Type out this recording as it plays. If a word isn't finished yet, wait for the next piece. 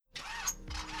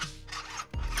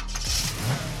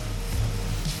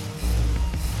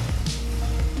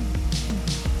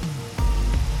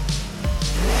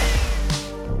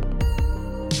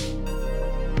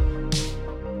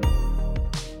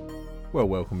Well,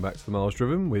 welcome back to the Miles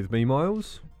Driven with me,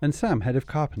 Miles. And Sam, head of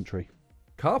carpentry.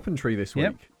 Carpentry this week.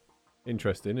 Yep.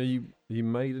 Interesting. Are you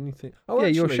made anything? Oh, yeah,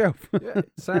 actually, your shelf. yeah,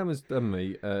 Sam has done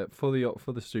me for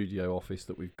the studio office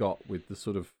that we've got with the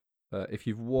sort of. If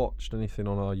you've watched anything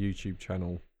on our YouTube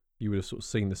channel, you would have sort of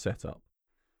seen the setup.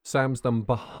 Sam's done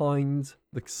behind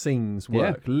the scenes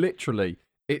work. Yeah. Literally,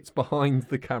 it's behind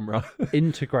the camera.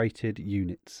 Integrated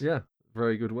units. Yeah,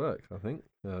 very good work, I think.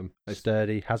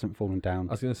 Sturdy, hasn't fallen down.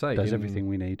 I was going to say, does everything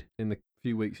we need. In the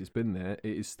few weeks it's been there,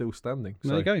 it is still standing.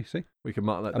 There you go, see? We can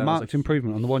mark that down. A marked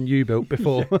improvement on the one you built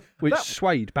before, yeah, which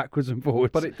swayed backwards and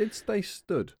forwards. But it did stay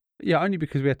stood. Yeah, only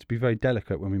because we had to be very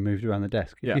delicate when we moved around the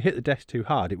desk. If you hit the desk too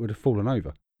hard, it would have fallen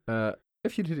over.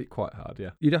 If you did it quite hard, yeah.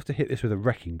 You'd have to hit this with a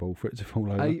wrecking ball for it to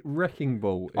fall over. A wrecking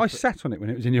ball. I sat on it when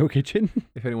it was in your kitchen.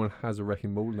 If anyone has a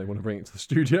wrecking ball and they want to bring it to the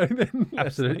studio, then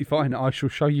absolutely fine. I shall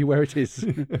show you where it is.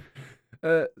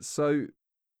 So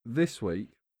this week,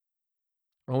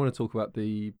 I want to talk about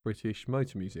the British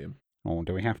Motor Museum. Oh,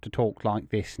 do we have to talk like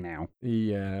this now?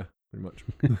 Yeah, pretty much.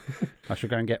 I shall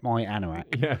go and get my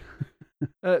anorak.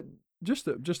 Yeah.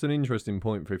 Just an interesting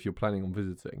point for if you're planning on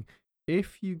visiting.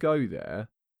 If you go there,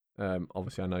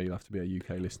 obviously I know you'll have to be a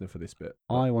UK listener for this bit.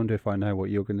 I wonder if I know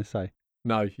what you're going to say.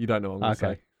 No, you don't know what I'm going to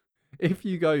say. If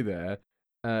you go there,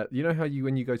 you know how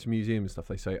when you go to museums and stuff,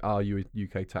 they say, "Are you a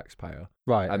UK taxpayer?"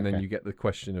 Right. And then you get the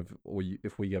question of,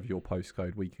 if we have your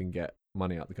postcode, we can get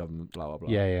money out of the government, blah, blah, blah.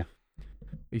 Yeah.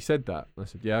 He said that. I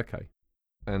said, yeah, okay.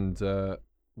 And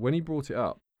when he brought it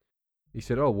up, he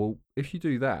said, oh, well, if you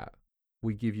do that,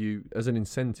 we give you, as an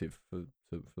incentive for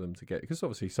them to get, because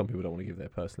obviously some people don't want to give their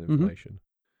personal information.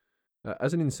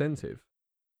 As an incentive,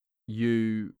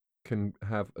 you can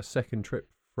have a second trip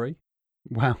free.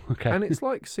 Wow, okay. And it's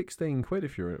like 16 quid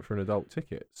if you're for an adult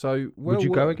ticket. So, would you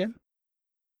go again?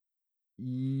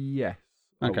 Yes,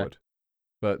 I okay. would.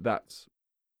 But that's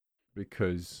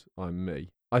because I'm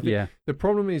me. I think the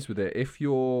problem is with it, if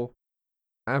you're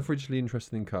averagely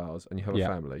interested in cars and you have a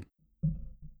family,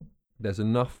 there's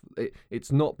enough,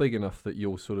 it's not big enough that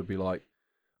you'll sort of be like,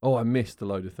 oh, I missed a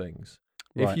load of things.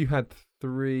 Right. If you had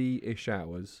 3-ish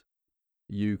hours,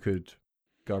 you could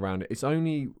go around it. It's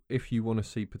only if you want to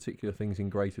see particular things in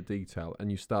greater detail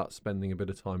and you start spending a bit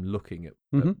of time looking at,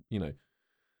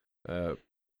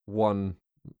 one,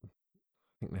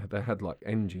 I think they had like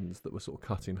engines that were sort of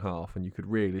cut in half and you could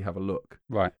really have a look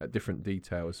at different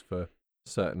details for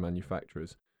certain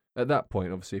manufacturers. At that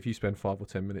point, obviously, if you spend 5 or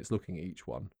 10 minutes looking at each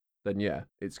one, then you're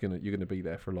going to be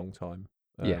there for a long time.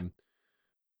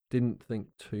 Didn't think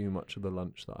too much of the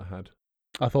lunch that I had.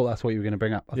 I thought that's what you were going to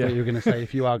bring up. I thought you were going to say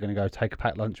if you are going to go, take a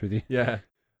packed lunch with you. Yeah.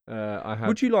 I had.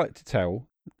 Would you like to tell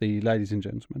the ladies and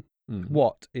gentlemen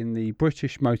what in the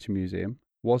British Motor Museum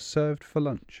was served for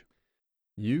lunch?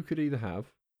 You could either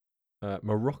have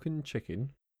Moroccan chicken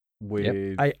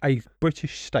with... A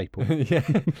British staple.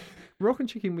 Yeah. Moroccan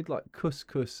chicken with like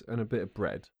couscous and a bit of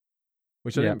bread,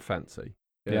 which I didn't fancy.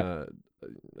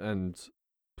 And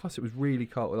plus it was really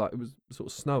cold. Like it was sort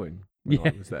of snowing when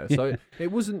I was there. So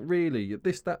it wasn't really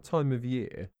that time of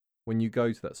year when you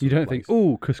go to that sort you don't of place. think,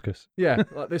 oh, couscous. Yeah,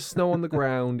 like there's snow on the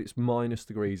ground. It's minus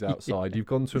degrees outside. You've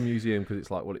gone to a museum because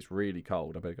it's like, well, it's really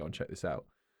cold. I better go and check this out.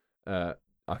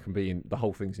 I can be in, the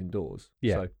whole thing's indoors.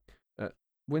 Yeah. So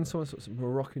when someone says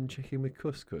Moroccan chicken with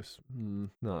couscous,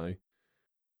 no.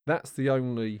 That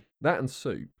and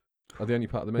soup are the only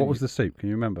part of the menu. What was the soup? Can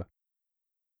you remember?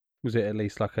 Was it at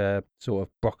least like a sort of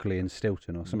broccoli and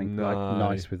Stilton or something like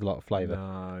nice with a lot of flavour?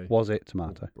 No. Was it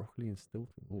tomato? Broccoli and Stilton.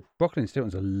 Oof. Broccoli and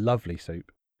Stilton's a lovely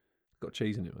soup. Got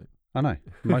cheese in it, mate. I know.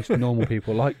 Most normal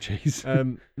people like cheese.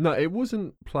 No, it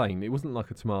wasn't plain. It wasn't like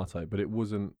a tomato, but it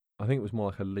wasn't. I think it was more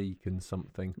like a leek and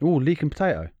something. Oh, leek and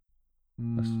potato.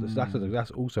 That's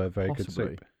also a very good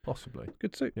soup. Possibly.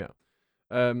 Good soup. Yeah.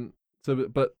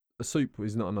 But a soup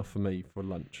is not enough for me for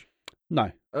lunch.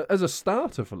 No. As a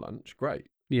starter for lunch, great.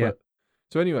 Yeah.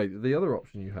 So anyway, the other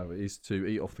option you have is to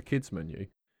eat off the kids' menu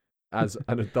as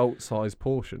an adult-sized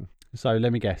portion. So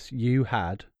let me guess. You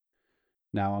had...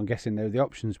 Now, I'm guessing the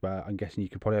options were... I'm guessing you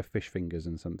could probably have fish fingers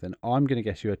and something. I'm going to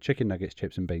guess you had chicken nuggets,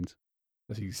 chips and beans.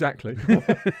 That's exactly.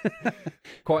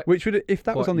 Which would, if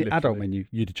that was on the adult menu,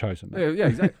 you'd have chosen that. Yeah,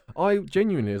 exactly. I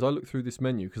genuinely, as I looked through this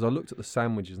menu, because I looked at the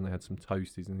sandwiches and they had some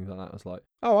toasties and things like that, I was like,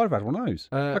 oh, I'd have had one of those.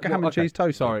 Like a ham and cheese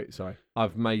toast. Sorry.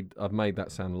 I've made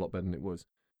that sound a lot better than it was.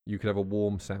 You could have a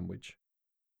warm sandwich.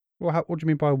 Well, what do you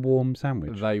mean by a warm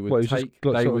sandwich? They would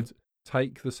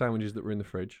take the sandwiches that were in the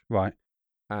fridge, right,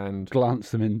 and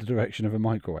glance them in the direction of a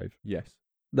microwave. Yes.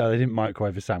 No, they didn't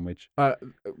microwave a sandwich.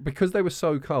 Because they were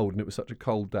so cold and it was such a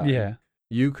cold day. Yeah.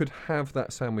 You could have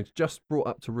that sandwich just brought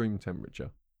up to room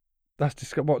temperature. That's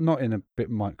disgusting. What, not in a bit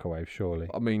microwave, surely?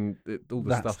 I mean, all the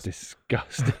That's stuff's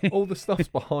disgusting. all the stuff's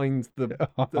behind so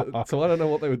I don't know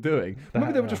what they were doing.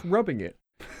 Maybe they were just rubbing it.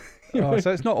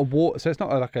 So it's not a so it's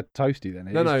not like a toasty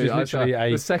then. No, just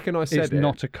literally the second I said it's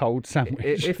not a cold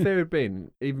sandwich. If there had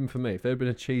been, even for me, if there had been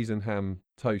a cheese and ham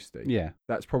toasty,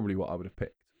 that's probably what I would have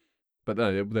picked. But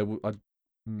no, no, I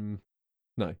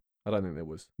don't think there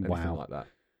was anything like that.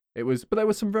 It was, but there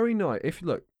was some very nice.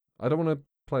 I don't want to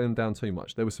play them down too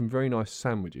much. There were some very nice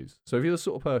sandwiches. So if you're the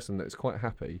sort of person that's quite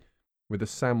happy with a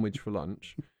sandwich for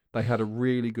lunch, they had a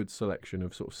really good selection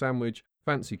of sort of sandwich,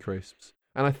 fancy crisps,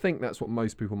 and I think that's what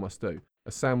most people must do: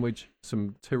 a sandwich,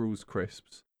 some Tyrrell's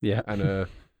crisps, and a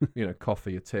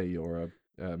coffee, a tea, or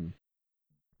a.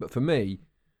 But for me,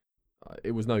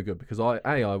 it was no good because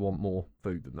I want more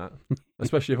food than that,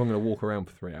 especially if I'm going to walk around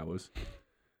for 3 hours,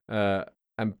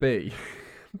 and B,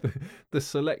 the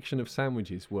selection of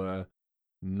sandwiches were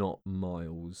not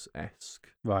Miles-esque.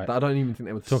 Right. I don't even think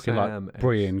they were talking like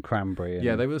brie and cranberry.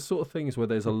 Yeah, they were the sort of things where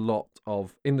there's a lot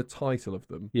of, in the title of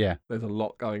them, there's a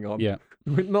lot going on. Yeah.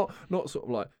 not sort of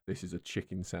like, this is a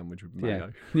chicken sandwich with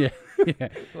mayo. Yeah.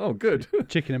 Oh, good.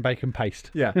 Chicken and bacon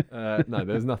paste. Yeah. No,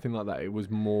 there's nothing like that. It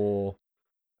was more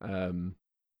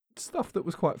stuff that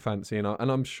was quite fancy, and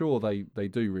I'm sure they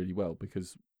do really well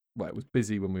because, it was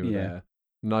busy when we were there.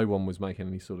 No one was making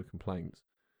any sort of complaints.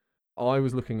 I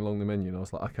was looking along the menu and I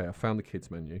was like, okay, I found the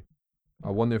kids menu. I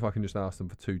wonder if I can just ask them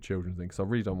for 2 children's things because I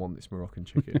really don't want this Moroccan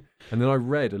chicken. And then I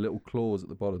read a little clause at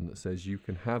the bottom that says you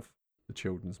can have the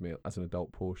children's meal as an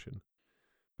adult portion.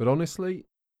 But honestly,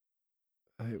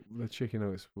 the chicken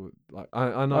nuggets were like,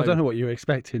 I know. I don't know what you were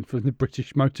expecting from the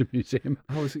British Motor Museum.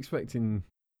 I was expecting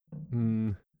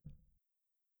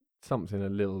something a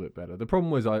little bit better. The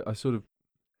problem was I sort of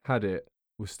had it,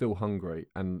 was still hungry,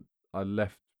 and I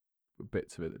left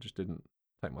bits of it that just didn't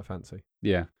take my fancy.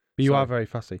 Yeah. But you are very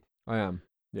fussy. I am,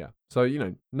 yeah. So,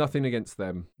 nothing against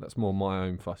them. That's more my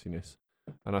own fussiness.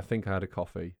 And I think I had a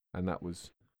coffee, and that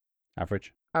was...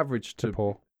 Average to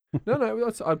poor.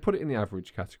 No, I'd put it in the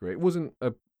average category. It wasn't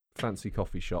a fancy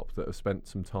coffee shop that have spent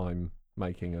some time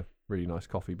making a really nice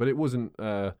coffee, but it wasn't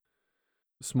a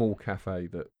small cafe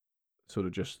that sort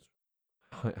of just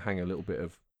hang a little bit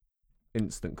of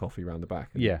instant coffee around the back.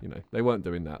 And, they weren't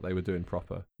doing that. They were doing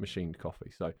proper machined coffee.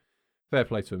 So fair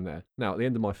play to them there. Now, at the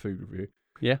end of my food review,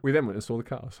 we then went and saw the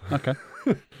cars. Okay.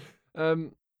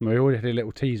 We already had a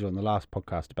little teaser on the last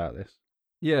podcast about this.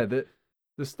 Yeah,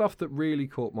 the stuff that really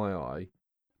caught my eye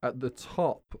at the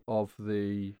top of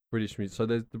the British Museum. So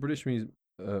there's the British Museum.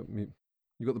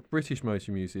 You've got the British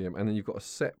Motor Museum, and then you've got a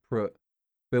separate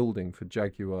building for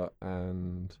Jaguar,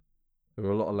 and there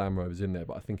were a lot of Land Rovers in there,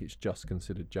 but I think it's just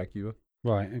considered Jaguar.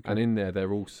 Right. Okay. And in there,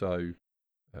 they're also,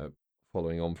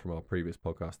 following on from our previous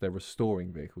podcast, they're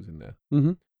restoring vehicles in there.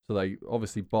 Mm-hmm. So they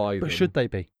obviously buy them. But should they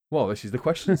be? Well, this is the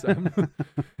question, Sam.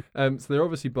 So they're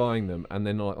obviously buying them, and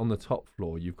then on the top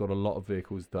floor, you've got a lot of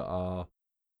vehicles that are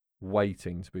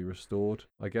waiting to be restored,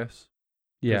 I guess.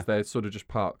 Yeah. Because they're sort of just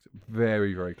parked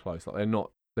very, very close. Like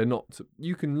they're not.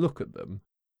 You can look at them,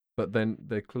 but then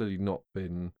they're clearly not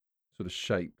been sort of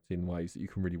shaped in ways that you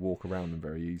can really walk around them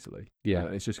very easily. Yeah.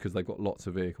 It's just because they've got lots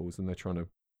of vehicles and they're trying to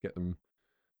get them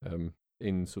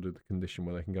in sort of the condition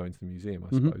where they can go into the museum,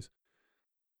 I suppose.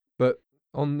 But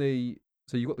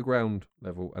so you've got the ground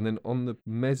level, and then on the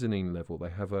mezzanine level, they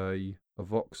have a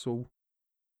Vauxhall.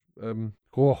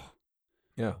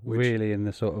 Really in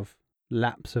the sort of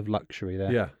lapse of luxury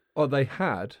there. Yeah. Oh, they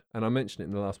had, and I mentioned it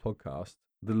in the last podcast,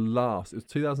 it was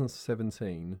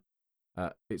 2017.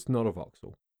 It's not a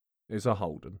Vauxhall. It's a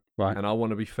Holden. Right. And I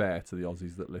want to be fair to the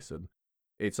Aussies that listen.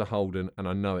 It's a Holden, and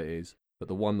I know it is, but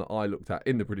the one that I looked at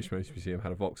in the British Motor Museum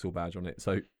had a Vauxhall badge on it.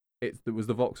 So it was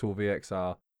the Vauxhall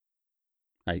VXR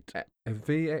 8.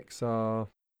 VXR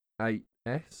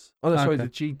 8S? Oh, no, sorry, the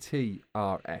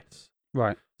GTRS.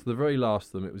 Right. So the very last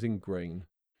of them, it was in green.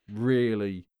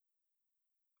 Really,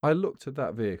 I looked at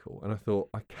that vehicle and I thought,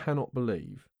 I cannot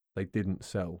believe they didn't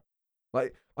sell.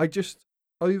 Like,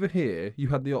 over here, you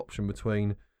had the option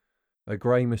between a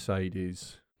grey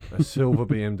Mercedes, a silver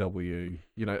BMW,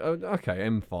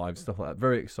 M5, stuff like that.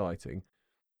 Very exciting.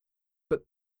 But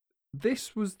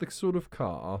this was the sort of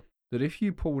car that if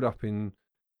you pulled up in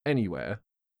anywhere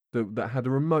that had a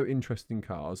remote interest in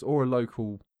cars or a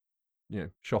local,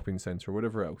 shopping centre or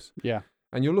whatever else. Yeah.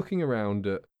 And you're looking around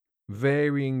at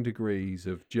varying degrees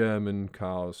of German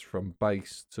cars from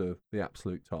base to the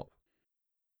absolute top.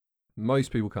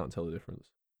 Most people can't tell the difference.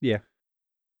 Yeah.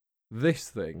 This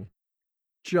thing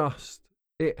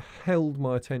it held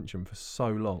my attention for so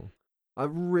long. I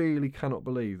really cannot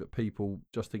believe that people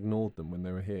just ignored them when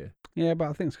they were here. Yeah, but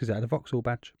I think it's because it had a Vauxhall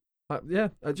badge. Do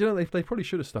you know they probably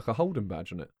should have stuck a Holden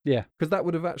badge on it? Yeah, because that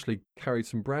would have actually carried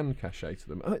some brand cachet to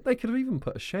them. They could have even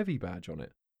put a Chevy badge on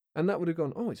it, and that would have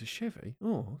gone, oh, it's a Chevy.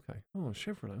 Oh, okay. Oh,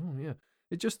 Chevrolet. Oh, yeah.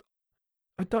 It just,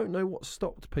 I don't know what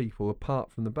stopped people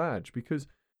apart from the badge, because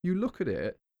you look at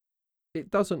it, it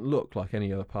doesn't look like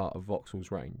any other part of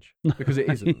Vauxhall's range, because it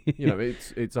isn't.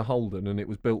 It's a Holden, and it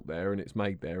was built there, and it's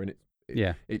made there, and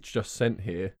it's just sent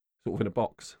here, sort of in a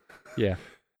box. Yeah.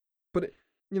 But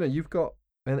you've got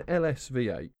an LS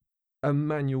V8, a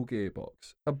manual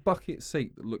gearbox, a bucket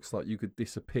seat that looks like you could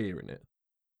disappear in it,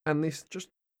 and this just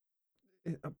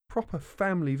a proper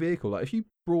family vehicle. Like if you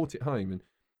brought it home and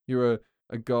you're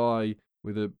a guy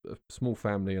with a small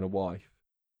family and a wife,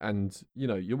 and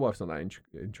your wife's not that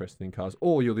interested in cars,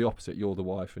 or you're the opposite, you're the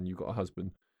wife and you've got a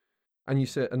husband, and you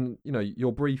said, and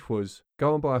your brief was,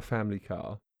 go and buy a family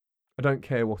car. I don't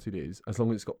care what it is, as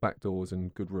long as it's got back doors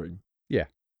and good room. Yeah.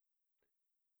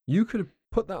 You could have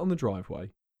put that on the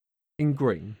driveway in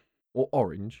green or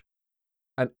orange,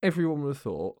 and everyone would have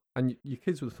thought, and your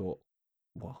kids would have thought,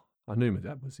 well, I knew my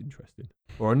dad was interested.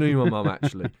 Or I knew my mum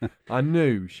actually. I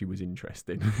knew she was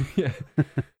interested. Yeah.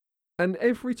 And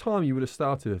every time you would have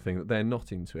started a thing that they're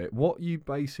not into it, what you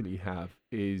basically have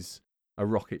is a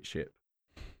rocket ship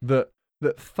that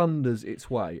thunders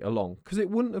its way along, because it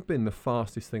wouldn't have been the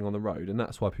fastest thing on the road, and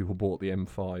that's why people bought the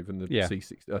M5 and the the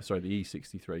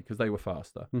E63, because they were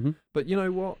faster. Mm-hmm. But you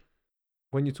know what?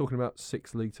 When you're talking about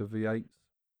 6-litre V8s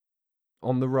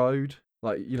on the road,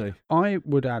 I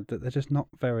would add that they're just not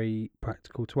very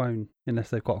practical to own unless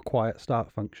they've got a quiet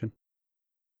start function.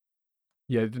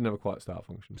 Yeah, it didn't have a quiet start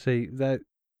function. See,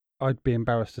 I'd be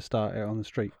embarrassed to start it on the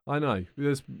street. I know,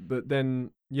 but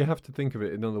then you have to think of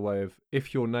it another way of,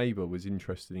 if your neighbour was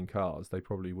interested in cars, they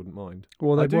probably wouldn't mind.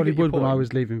 Well, they probably would when I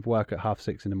was leaving for work at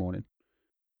 6:30 in the morning.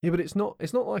 Yeah, but it's not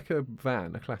like a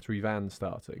Clattery van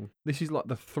starting. This is like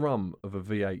the thrum of a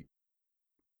V8.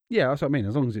 Yeah, that's what I mean.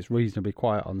 As long as it's reasonably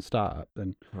quiet on startup,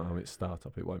 then... Oh, it's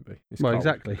startup, it won't be. It's well, cold,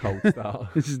 exactly. Cold start.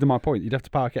 This is my point. You'd have to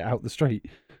park it out the street.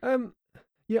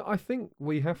 Yeah, I think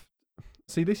we have...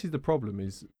 See, this is the problem,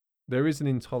 is there is an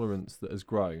intolerance that has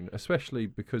grown, especially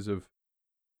because of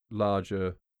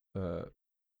larger...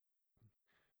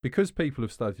 because people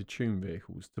have started to tune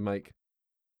vehicles to make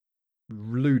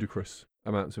ludicrous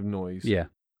amounts of noise at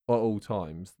all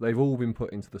times. They've all been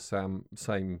put into the same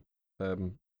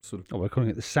sort of... Oh, we're calling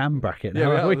it the Sam bracket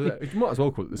now, aren't we? You might as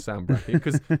well call it the Sam bracket,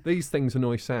 because these things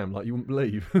annoy Sam like you wouldn't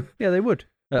believe. Yeah, they would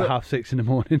at 6:30 in the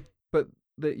morning. But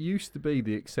there used to be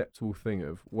the acceptable thing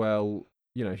of, well,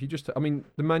 if you just... I mean,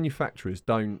 the manufacturers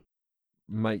don't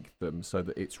make them so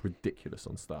that it's ridiculous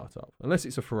on startup, unless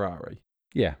it's a Ferrari.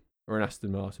 Yeah. Or an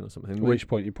Aston Martin or something. At which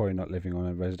point you're probably not living on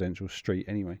a residential street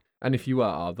anyway. And if you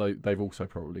are, they've also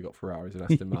probably got Ferraris and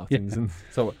Aston Martins and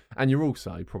so on. And you're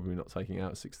also probably not taking it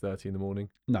out at 6:30 in the morning.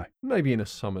 No. Maybe in a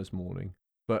summer's morning.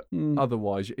 But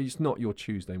otherwise, it's not your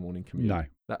Tuesday morning commute. No.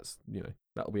 That's,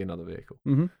 that'll be another vehicle.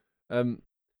 Mm-hmm.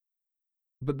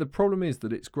 But the problem is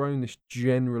that it's grown this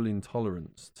general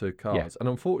intolerance to cars. Yeah. And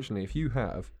unfortunately, if you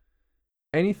have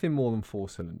anything more than 4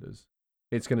 cylinders,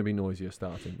 it's going to be noisier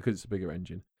starting because it's a bigger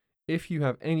engine. If you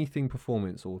have anything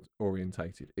performance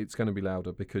orientated, it's going to be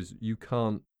louder because you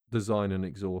can't design an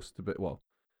exhaust to be... Well,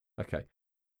 okay,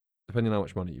 depending on how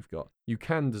much money you've got, you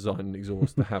can design an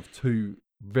exhaust to have 2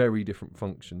 very different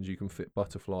functions. You can fit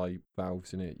butterfly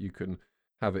valves in it. You can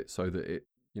have it so that it,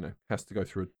 has to go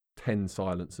through 10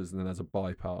 silencers and then has a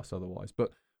bypass otherwise.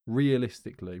 But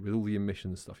realistically, with all the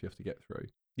emissions stuff you have to get through,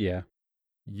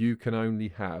 you can only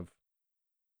have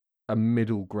a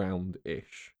middle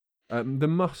ground-ish. The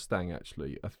Mustang,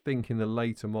 actually, I think in the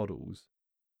later models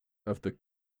of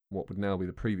what would now be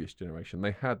the previous generation,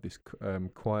 they had this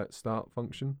quiet start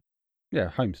function. Yeah,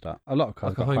 home start. A lot of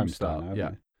cars got home start now,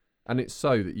 yeah. And it's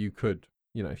so that you could,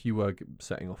 if you were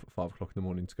setting off at 5 o'clock in the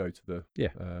morning to go to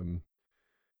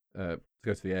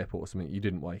the airport or something, you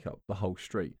didn't wake up the whole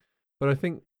street. But I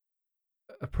think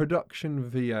a production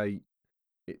V8,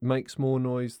 it makes more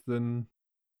noise than,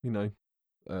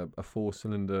 a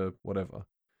 4-cylinder whatever.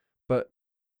 But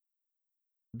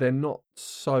they're not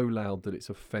so loud that it's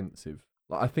offensive.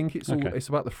 Like, I think it's it's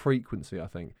about the frequency. I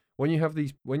think when you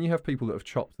have people that have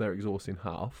chopped their exhaust in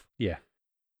half,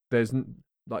 there's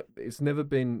it's never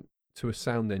been to a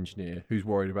sound engineer who's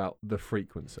worried about the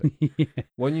frequency.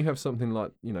 When you have something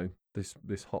like this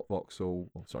hot Vauxhall,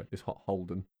 this hot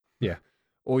Holden,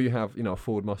 or you have a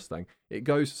Ford Mustang, it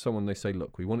goes to someone, they say,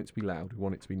 look, we want it to be loud, we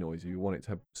want it to be noisy, we want it to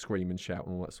have scream and shout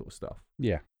and all that sort of stuff.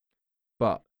 Yeah,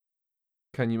 but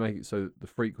can you make it so that the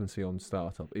frequency on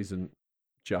startup isn't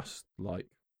just like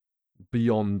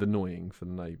beyond annoying for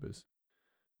the neighbours?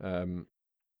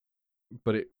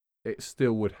 But it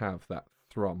still would have that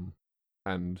thrum.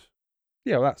 And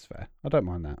yeah, well, that's fair. I don't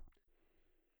mind that.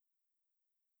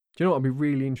 Do you know what? I'd be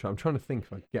really interested. I'm trying to think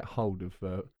if I could get hold of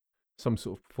some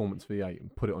sort of performance V8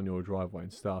 and put it on your driveway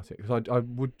and start it, because I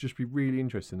would just be really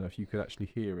interested to know if you could actually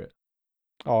hear it.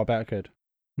 Oh, I bet I could.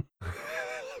 I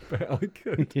bet I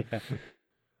could. Yeah.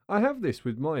 I have this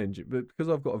with my engine, but because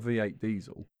I've got a V8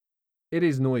 diesel, it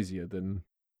is noisier than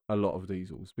a lot of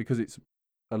diesels because it's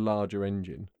a larger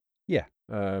engine. Yeah.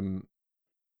 And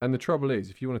the trouble is,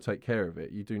 if you want to take care of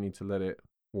it, you do need to let it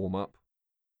warm up.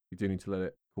 You do need to let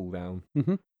it cool down.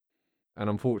 Mm-hmm. And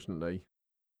unfortunately,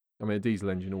 I mean, a diesel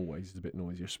engine always is a bit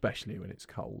noisy, especially when it's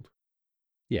cold.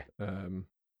 Yeah.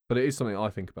 But it is something I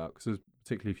think about, because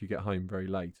particularly if you get home very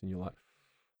late and you're like,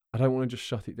 I don't want to just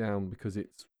shut it down because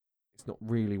it's not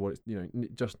really what it's,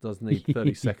 it just does need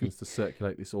 30 seconds to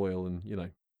circulate this oil and,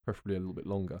 preferably a little bit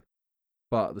longer.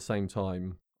 But at the same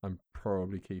time, I'm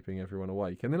probably keeping everyone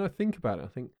awake. And then I think about it, I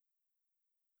think,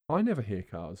 I never hear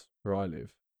cars where I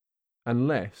live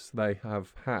unless they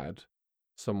have had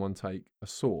someone take a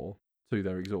saw to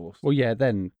their exhaust. Well,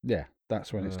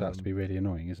 that's when it starts to be really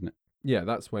annoying, isn't it? Yeah,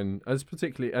 that's when, as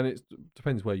particularly, and it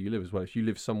depends where you live as well. If you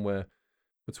live somewhere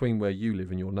between where you live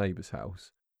and your neighbour's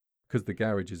house, because the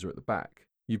garages are at the back,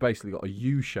 you basically got a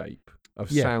U shape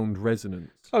of sound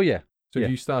resonance. Oh, yeah. So if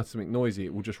you start something noisy,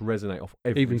 it will just resonate off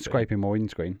everything. Even scraping my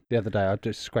windscreen. The other day, I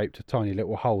just scraped a tiny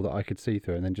little hole that I could see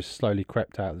through and then just slowly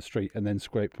crept out of the street and then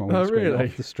scraped my windscreen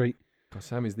off the street. God,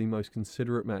 Sam is the most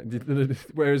considerate man.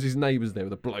 Whereas his neighbour's there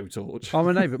with a blowtorch. Oh,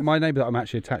 my neighbour that I'm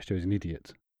actually attached to is an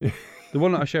idiot. The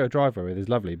one that I share a driveway with is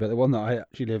lovely, but the one that I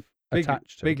actually live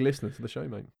attached to... Big listener to the show,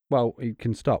 mate. Well, he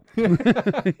can stop. You're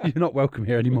not welcome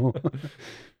here anymore.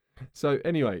 So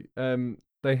anyway,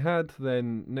 they had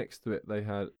then, next to it, they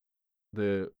had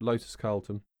the Lotus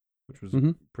Carlton, which was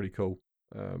pretty cool.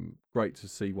 Great to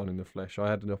see one in the flesh. I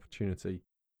had an opportunity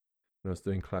when I was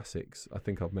doing classics. I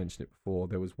think I've mentioned it before.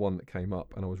 There was one that came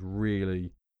up and I was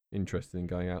really interested in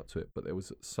going out to it, but there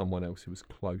was someone else who was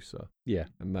closer. Yeah.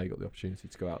 And they got the opportunity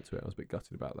to go out to it. I was a bit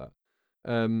gutted about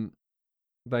that.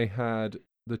 They had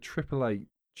the 888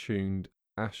 tuned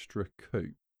Astra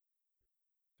Coupe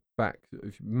back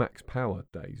max power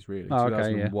days, really.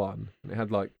 2001. And it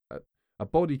had like a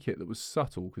body kit that was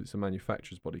subtle because it's a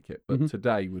manufacturer's body kit, but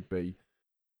today would be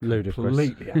ludicrous,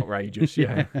 completely outrageous.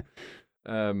 Yeah.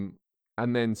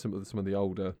 And then some of the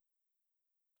older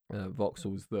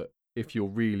Vauxhalls that, if you're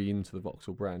really into the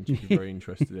Vauxhall brand, you'd be very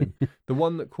interested in. The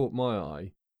one that caught my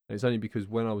eye, and it's only because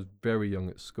when I was very young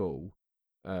at school,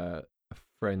 a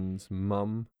friend's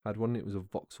mum had one. It was a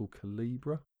Vauxhall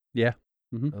Calibra. Yeah.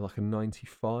 Like a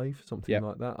 95, something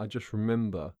like that. I just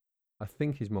remember, I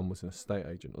think his mum was an estate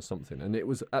agent or something, and it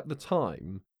was, at the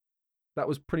time, that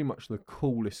was pretty much the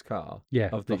coolest car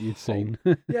of that you'd seen.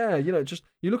 Yeah, just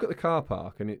you look at the car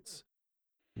park and it's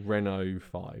Renault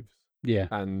 5s. Yeah.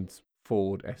 And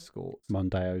Ford Escorts.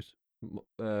 Mondeos.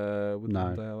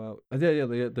 Mondeo out? Yeah,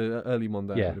 the early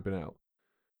Mondeo would have been out.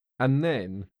 And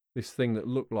then this thing that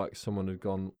looked like someone had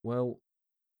gone, well,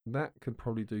 that could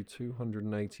probably do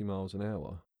 280 miles an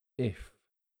hour if...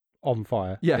 On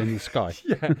fire in the sky.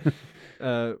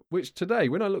 Yeah. Which today,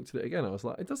 when I looked at it again, I was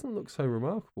like, it doesn't look so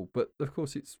remarkable. But, of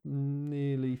course, it's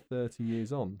nearly 30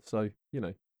 years on. So,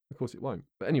 of course it won't.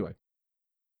 But anyway,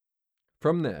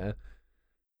 from there,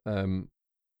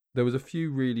 there was a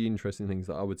few really interesting things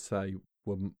that I would say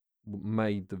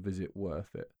made the visit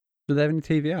worth it. Did they have any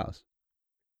TVRs?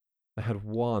 They had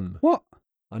one. What?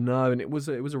 I know, and it was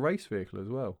a race vehicle as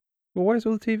well. Well, where's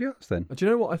all the TVRs then? Do you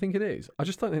know what I think it is? I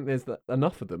just don't think there's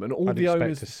enough of them, and I'd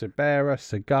expect a Sibera,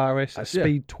 Sagaris, a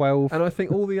Speed 12. And I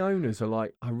think all the owners are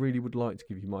like, I really would like to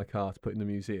give you my car to put in the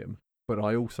museum, but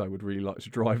I also would really like to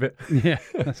drive it. Yeah,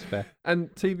 that's fair.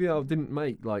 And TVR didn't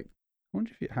make like... I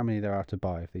wonder how many there are to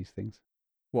buy of these things.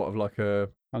 What, of like a...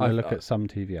 I'm going to look at some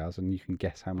TVRs and you can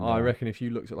guess how many. I reckon if you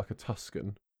looked at like a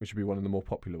Tuscan, which would be one of the more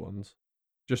popular ones.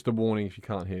 Just a warning if you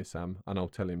can't hear Sam, and I'll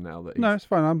tell him now that No, it's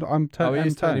fine. I'm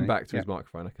turning back to his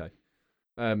microphone, okay.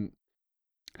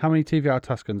 How many TVR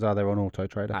Tuscans are there on Auto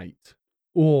Trader? 8.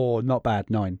 Oh, not bad.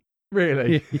 9.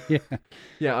 Really? Yeah.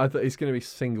 Yeah, I thought it's going to be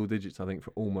single digits, I think,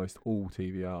 for almost all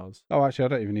TVRs. Oh, actually, I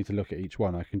don't even need to look at each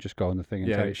one. I can just go on the thing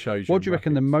and tell you. It shows you. What do you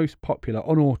reckon the most popular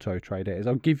on Auto Trader is?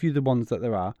 I'll give you the ones that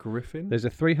there are. Griffin? There's a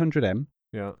 300M.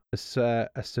 Yeah. A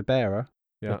Sibera.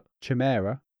 Yeah. A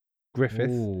Chimera. Griffith.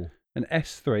 Ooh. An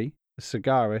S3. A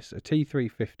Sagaris. A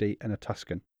T350. And a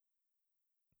Tuscan.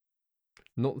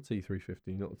 Not the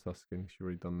T350, not the Tuscan. She's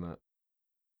already done that.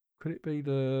 Could it be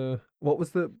the... What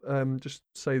was the... just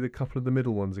say the couple of the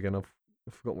middle ones again. I've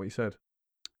forgotten what you said.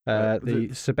 The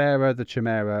Sibera, the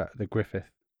Chimera, the Griffith.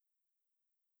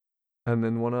 And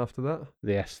then one after that?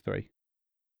 The S3.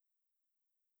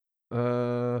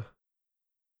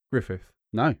 Griffith.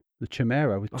 No, the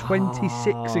Chimera with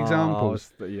 26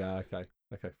 examples. Yeah, okay,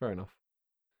 fair enough.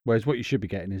 Whereas what you should be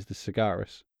getting is the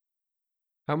Cigaris.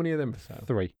 How many of them for sale?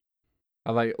 3.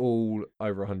 Are they all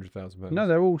over £100,000? No,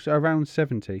 they're all around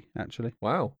 70 actually.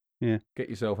 Wow. Yeah. Get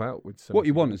yourself out with 70. What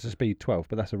you want is a Speed 12,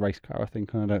 but that's a race car. I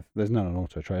think there's none on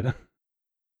Auto Trader.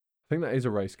 I think that is a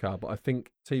race car, but I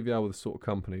think TVL were the sort of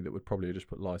company that would probably just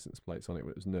put license plates on it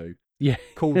when it was new. Yeah.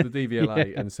 Called the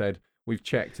DVLA and said, "We've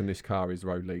checked and this car is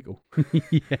road legal."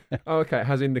 Yeah. Oh, okay. It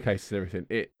has indicators and everything.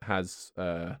 It has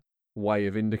way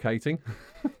of indicating.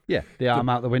 Yeah, the arm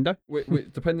out the window.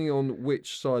 Depending on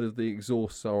which side of the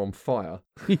exhausts are on fire,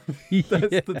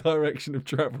 that's the direction of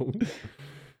travel.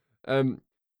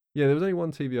 Yeah, there was only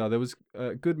one TVR. There was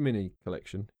a good mini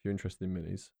collection, if you're interested in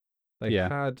minis. They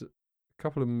had a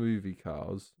couple of movie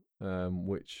cars,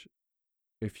 which,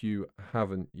 if you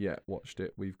haven't yet watched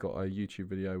it, we've got a YouTube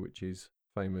video which is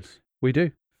famous. We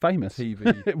do. Famous. TV.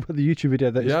 Well, the YouTube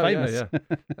video that is famous.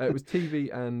 Yeah. It was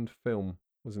TV and film,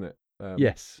 wasn't it?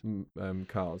 Yes.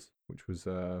 Cars, which was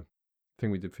a thing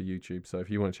we did for YouTube. So if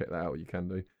you want to check that out, you can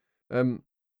do.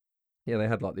 Yeah, they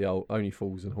had like the old Only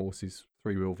Fools and Horses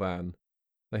 3-wheel van.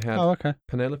 They had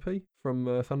Penelope from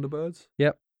Thunderbirds.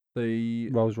 Yep. The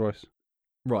Rolls Royce.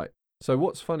 Right. So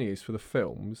what's funny is for the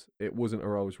films, it wasn't a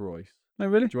Rolls Royce. Oh,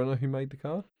 really? Do you want to know who made the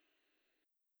car?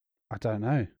 I don't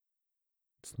know.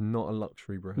 It's not a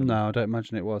luxury brand. No, I don't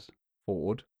imagine it was.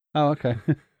 Ford. Oh, okay.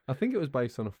 I think it was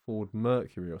based on a Ford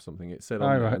Mercury or something. It said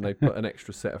on there, and they put an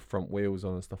extra set of front wheels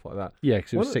on and stuff like that. Yeah,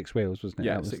 because it was 6 wheels, wasn't it?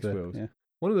 Yeah, 6 wheels. Yeah.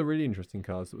 One of the really interesting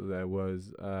cars that were there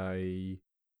was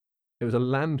it had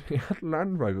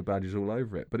Land Rover badges all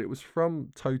over it, but it was from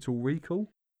Total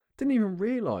Recall. Didn't even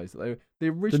realise that they were the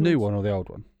original. The new one or the old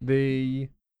one? The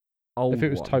old one. If it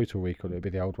was Total Recall, it would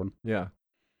be the old one. Yeah.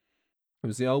 It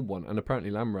was the old one, and apparently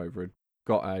Land Rover had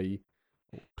got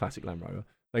classic Land Rover.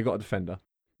 They got a Defender.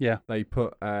 Yeah. They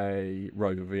put a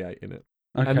Rover V8 in it.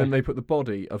 Okay. And then they put the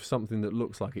body of something that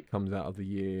looks like it comes out of the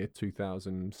year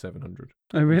 2700.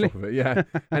 Oh, really? On top of it, yeah.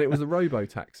 And it was the Robo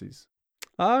taxis.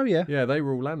 Oh, yeah. Yeah, they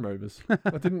were all Land Rovers.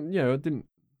 I didn't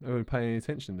pay any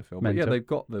attention in the film. But yeah, they've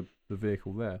got the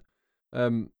vehicle there.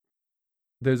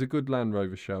 There's a good Land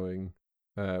Rover showing.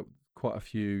 Quite a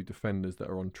few Defenders that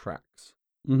are on tracks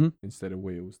instead of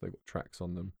wheels. They've got tracks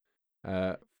on them.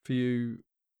 Few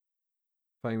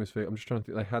famous vehicles. I'm just trying to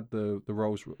think. They had the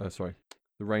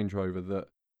Range Rover that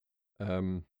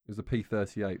is the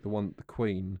P38, the one the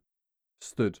Queen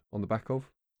stood on the back of.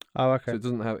 Oh, okay. So it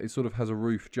doesn't have. It sort of has a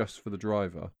roof just for the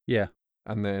driver. Yeah.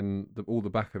 And then all the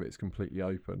back of it's completely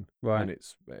open. Right. And it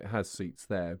has seats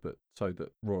there, but so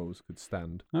that royals could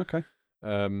stand. Okay.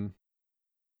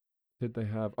 Did they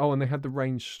have? Oh, and they had the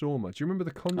Range Stormer. Do you remember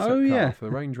the concept car for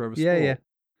the Range Rover Sport? Yeah.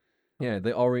 Yeah,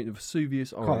 the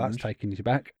Vesuvius Orange. Oh, that's taking you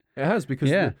back. It has,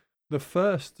 because the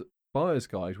first buyer's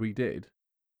guide we did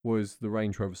was the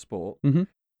Range Rover Sport,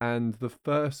 and the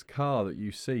first car that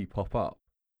you see pop up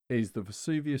is the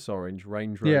Vesuvius Orange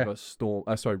Range Rover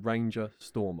Ranger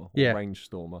Stormer or Range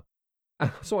Stormer.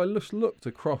 And so I just looked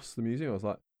across the museum. I was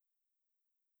like,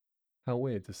 how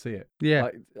weird to see it. Yeah,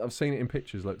 like, I've seen it in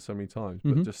pictures like so many times,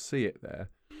 but just see it there.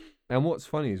 And what's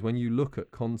funny is when you look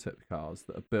at concept cars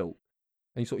that are built,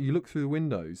 and you look through the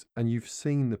windows, and you've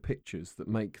seen the pictures that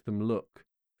make them look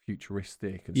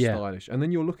futuristic and stylish, and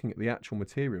then you're looking at the actual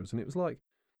materials, and it was like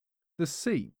the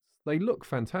seats. They look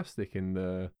fantastic in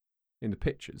the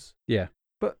pictures. Yeah.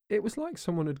 But it was like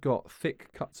someone had got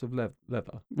thick cuts of leather,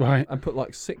 right, and put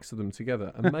like 6 of them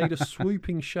together and made a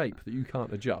swooping shape that you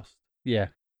can't adjust. Yeah.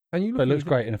 And you look. But it looks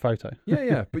great in a photo.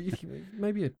 Yeah. But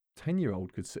maybe a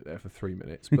 10-year-old could sit there for 3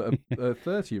 minutes, but a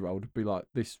 30-year-old would be like,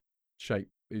 this shape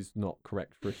is not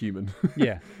correct for a human.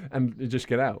 Yeah. And just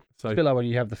get out. So it's a bit like when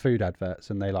you have the food adverts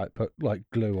and they like put like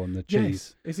glue on the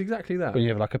cheese. Yes, it's exactly that. When you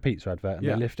have like a pizza advert and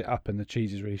they lift it up and the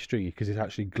cheese is really stringy because it's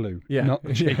actually glue, not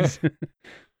the cheese.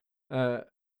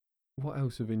 What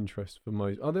else of interest for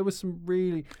most? Oh, there was some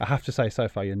really. I have to say, so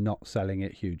far you're not selling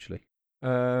it hugely.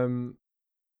 I'm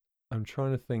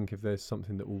trying to think if there's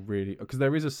something that will really, because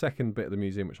there is a second bit of the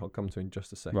museum which I'll come to in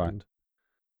just a second. Right.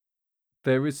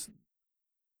 There is.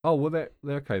 Oh well,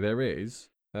 there is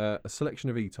a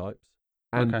selection of E-types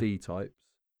and D-types.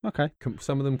 Okay.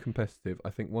 Some of them competitive.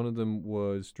 I think one of them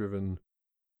was driven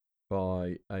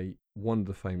by one of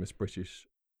the famous British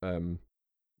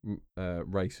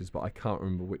races, but I can't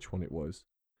remember which one it was.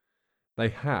 They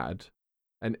had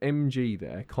an MG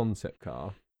there, concept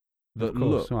car, that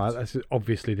looked. Right, that's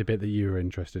obviously the bit that you were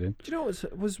interested in. Do you know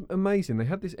what was amazing? They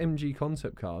had this MG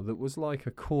concept car that was like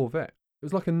a Corvette.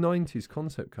 was like a 90s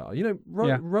concept car. You know,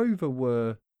 Rover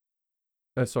were...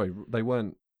 they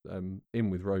weren't in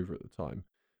with Rover at the time.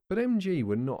 But MG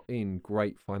were not in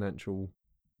great financial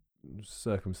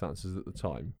circumstances at the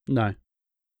time. No.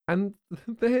 And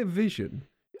their vision...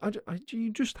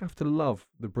 you just have to love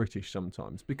the British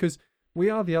sometimes, because we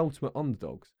are the ultimate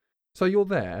underdogs. So you're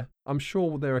there. I'm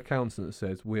sure their accountant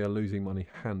says we are losing money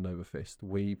hand over fist.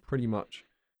 We pretty much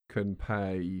can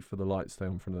pay for the lights stay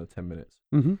on for another 10 minutes.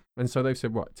 Mm-hmm. And so they've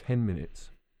said, right, 10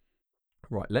 minutes.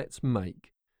 Right, let's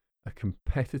make a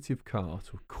competitive car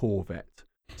to a Corvette.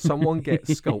 Someone gets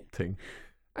sculpting.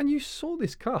 And you saw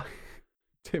this car.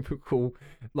 Typical,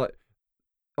 like,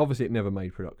 obviously it never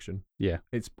made production. Yeah.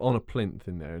 It's on a plinth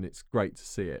in there and it's great to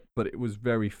see it. But it was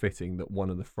very fitting that one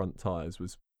of the front tyres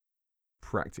was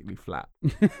practically flat.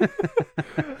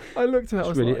 I looked at it, I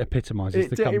was really like, epitomises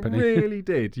the company. It really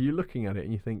did. You're looking at it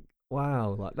and you think,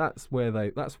 wow, like that's where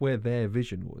their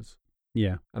vision was.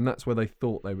 Yeah. And that's where they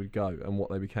thought they would go, and what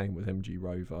they became was MG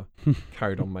Rover.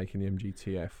 Carried on making the MG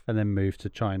TF. And then moved to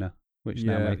China, which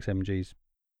now makes MGs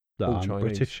that all aren't Chinese.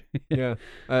 British. Yeah.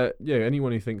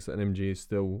 Anyone who thinks that an MG is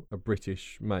still a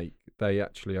British make, they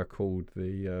actually are called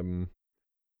the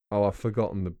I've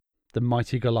forgotten the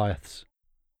Mighty Goliaths.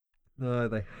 No,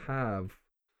 they have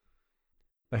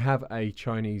a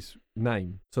Chinese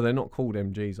name. So they're not called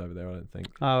MGs over there, I don't think.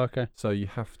 Oh, okay. So you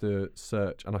have to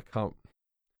search, and I can't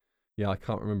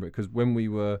remember it, because when we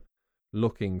were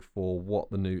looking for what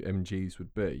the new MGs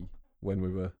would be, when we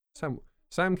were...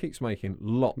 Sam keeps making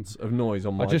lots of noise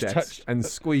on my desk and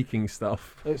squeaking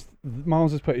stuff.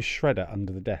 Miles has put his shredder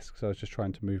under the desk, so I was just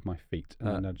trying to move my feet.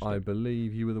 And I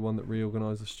believe you were the one that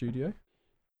reorganised the studio?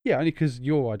 Yeah, only because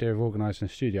your idea of organising a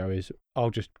studio is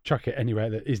I'll just chuck it anywhere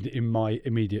that isn't in my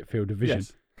immediate field of vision,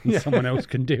 and someone else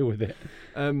can deal with it.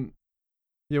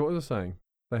 What was I saying?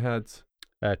 They had...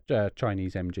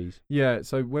 Chinese MGs. Yeah,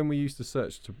 so when we used to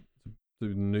search to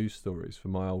do news stories for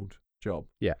my old job,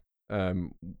 when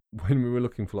we were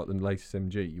looking for like the latest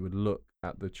MG, you would look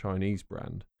at the Chinese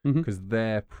brand, because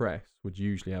their press would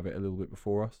usually have it a little bit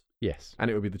before us. Yes. And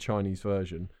it would be the Chinese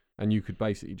version, and you could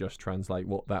basically just translate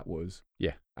what that was.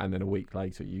 Yeah. And then a week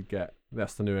later you'd get,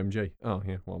 that's the new MG. Oh,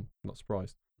 yeah, well, I'm not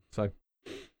surprised. So,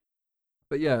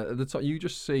 but yeah, at the time, you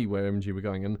just see where MG were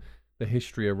going, and the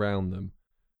history around them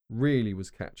really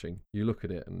was catching. You look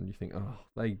at it and you think, oh,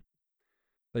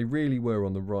 they really were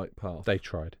on the right path. They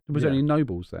tried. There was only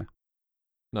Nobles there.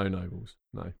 No Nobles,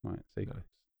 no. Right, see. No.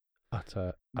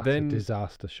 Utter then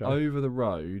disaster show. Over the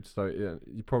road, so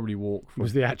you probably walk from... It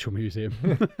was the actual museum.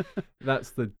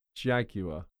 That's the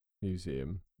Jaguar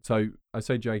Museum. So I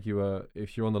say Jaguar,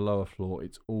 if you're on the lower floor,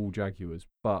 it's all Jaguars,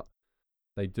 but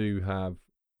they do have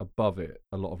above it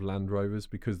a lot of Land Rovers,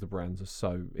 because the brands are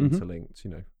so interlinked,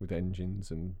 with engines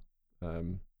and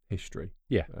history.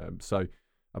 Yeah. So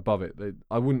above it,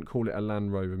 I wouldn't call it a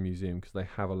Land Rover museum, because they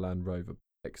have a Land Rover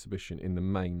exhibition in the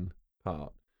main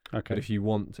part. Okay. But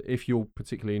if you're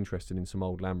particularly interested in some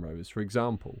old Land Rovers, for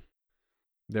example,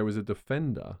 there was a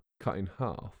Defender cut in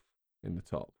half in the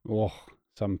top. Oh,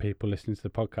 some people listening to the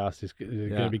podcast are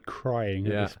going to be crying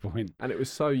at this point. And it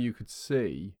was so you could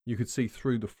see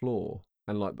through the floor,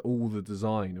 and like all the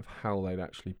design of how they'd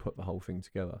actually put the whole thing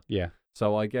together. Yeah.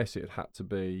 So I guess it had to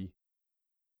be...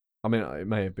 I mean, it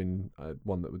may have been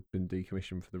one that had been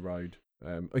decommissioned for the road.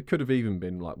 It could have even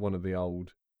been like one of the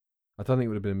old... I don't think it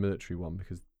would have been a military one,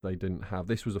 because they didn't have...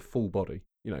 This was a full body,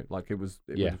 like it was...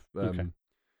 It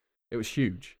was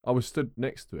huge. I was stood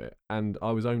next to it, and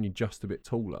I was only just a bit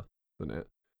taller than it.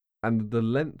 And the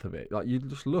length of it, like you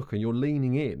just look and you're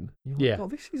leaning in. You're like, oh,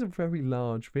 this is a very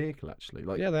large vehicle, actually.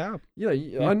 Like, yeah, they are.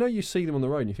 I know you see them on the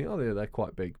road and you think, oh, they're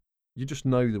quite big. You just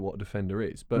know what a Defender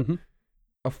is. But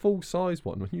a full-size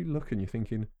one, when you look and you're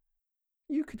thinking,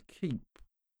 you could keep,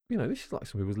 this is like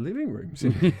some people's living rooms.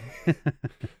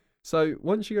 So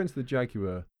once you go into the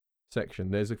Jaguar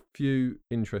section, there's a few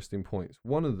interesting points.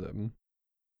 One of them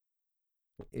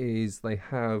is they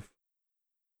have...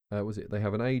 they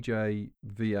have an AJ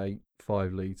V8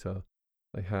 5 litre.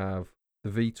 They have the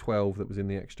V12 that was in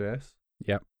the XJS.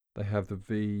 Yep. They have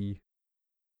the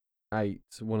V8,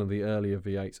 one of the earlier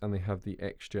V8s, and they have the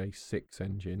XJ6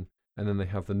 engine. And then they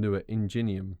have the newer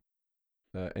Ingenium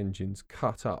engines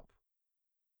cut up.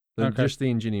 Just the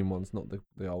Ingenium ones, not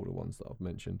the older ones that I've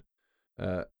mentioned.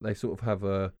 They sort of have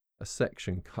a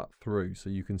section cut through so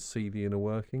you can see the inner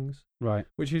workings. Right.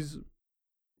 Which is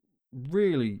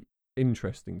really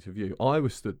interesting to view. I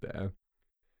was stood there,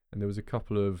 and there was a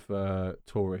couple of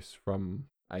tourists from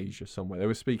Asia somewhere. They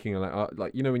were speaking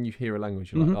like when you hear a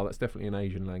language, you're like, oh, that's definitely an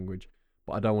Asian language,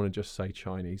 but I don't want to just say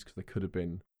Chinese, because they could have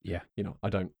been. Yeah. I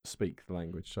don't speak the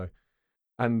language, so.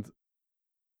 And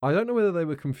I don't know whether they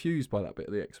were confused by that bit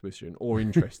of the exhibition or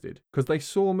interested, because they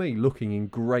saw me looking in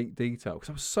great detail.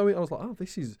 Because I was like,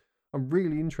 I'm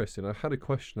really interested. I had a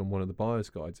question on one of the buyer's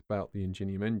guides about the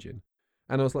Ingenium engine,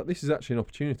 and I was like, this is actually an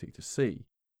opportunity to see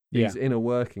these inner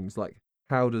workings, like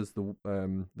how does the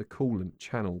coolant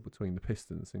channel between the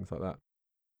pistons, things like that.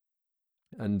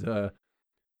 And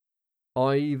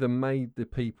I either made the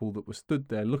people that were stood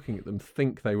there looking at them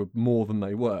think they were more than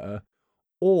they were,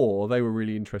 or they were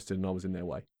really interested and I was in their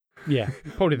way. Yeah,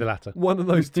 probably the latter. One of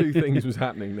those two things was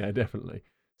happening there, definitely.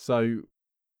 So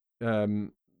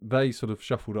they sort of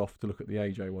shuffled off to look at the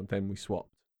AJ one, then we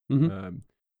swapped. Mm-hmm.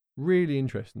 Really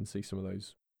interesting to see some of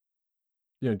those.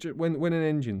 When an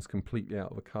engine's completely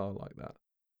out of a car like that.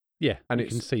 Yeah, and you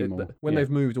can see more. When they've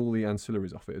moved all the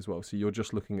ancillaries off it as well, so you're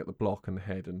just looking at the block and the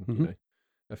head and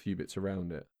a few bits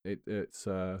around it. That's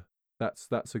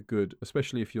a good,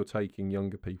 especially if you're taking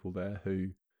younger people there who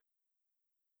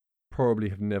probably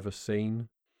have never seen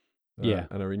and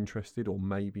are interested or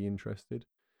may be interested.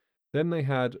 Then they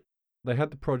had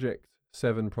the Project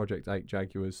 7, Project 8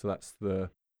 Jaguars, so that's the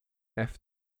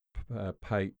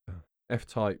F-Type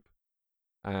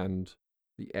and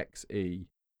the XE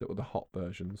that were the hot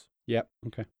versions. Yep,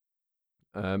 okay.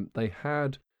 They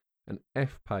had an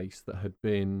F-Pace that had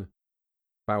been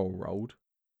barrel rolled.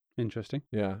 Interesting.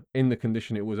 Yeah, in the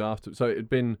condition it was after. So it had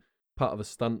been part of a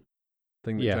stunt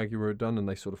thing that Jaguar had done, and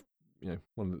they sort of,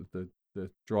 one of the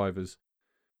drivers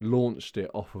launched it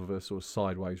off of a sort of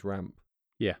sideways ramp.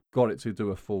 Yeah. Got it to do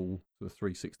a full sort of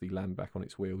 360 land back on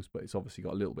its wheels, but it's obviously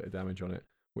got a little bit of damage on it,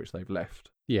 which they've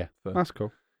left. Yeah, that's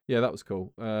cool. Yeah, that was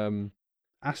cool.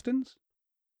 Aston's?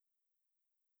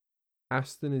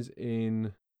 Aston is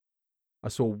in... I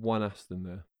saw one Aston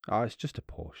there. Oh, it's just a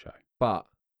Porsche. But...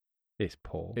 It's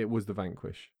poor. It was the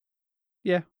Vanquish.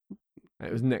 Yeah.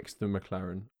 It was next to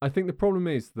McLaren. I think the problem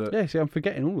is that... Yeah, see, I'm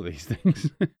forgetting all of these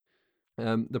things.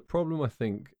 The problem I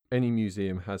think any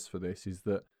museum has for this is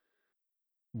that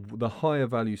the higher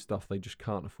value stuff they just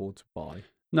can't afford to buy.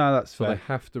 No, that's fair. So they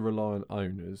have to rely on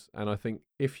owners. And I think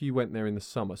if you went there in the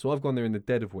summer... So I've gone there in the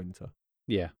dead of winter.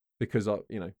 Yeah. Because,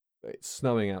 it's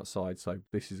snowing outside, so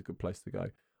this is a good place to go.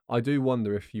 I do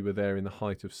wonder if you were there in the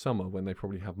height of summer when they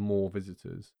probably have more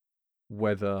visitors,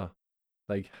 whether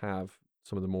they have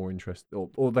some of the more interest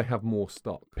or they have more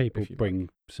stock. People bring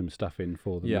some stuff in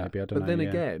for them, maybe. I don't know. But then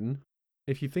again,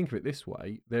 if you think of it this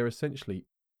way, they're essentially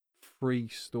free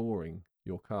storing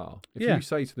your car. If you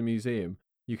say to the museum,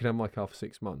 you can have my car for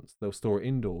 6 months, they'll store it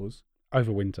indoors.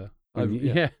 Over winter.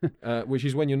 Which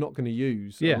is when you're not going to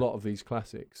use a lot of these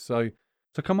classics. So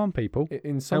come on, people.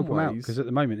 In some ways. Because at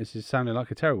the moment, this is sounding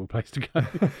like a terrible place to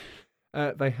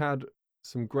go. They had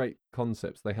some great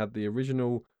concepts. They had the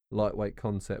original lightweight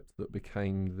concept that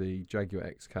became the Jaguar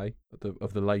XK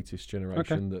of the latest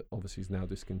generation that obviously is now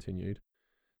discontinued.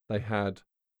 They had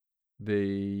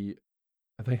an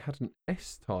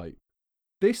S-Type.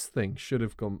 This thing should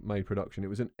have made production. It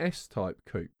was an S-Type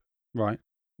coupe. Right.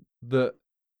 That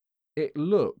it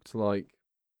looked like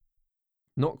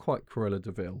not quite Cruella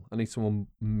de Vil. I need someone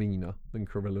meaner than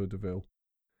Cruella de Vil.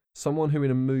 Someone who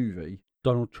in a movie...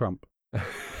 Donald Trump.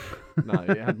 No,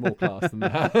 it had more class than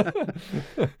that.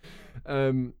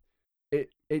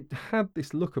 It had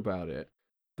this look about it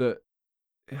that...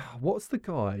 What's the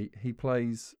guy? He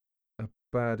plays a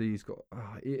baddie. He's got...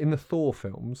 in the Thor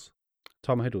films...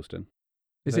 Tom Hiddleston.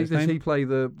 Does he play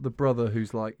the brother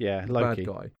who's like the Loki. bad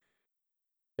guy?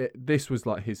 This was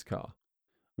like his car.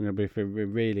 I'm going to be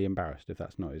really embarrassed if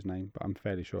that's not his name, but I'm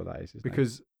fairly sure that is his name.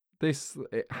 Because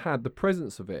it had the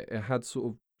presence of it. It had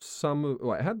sort of some...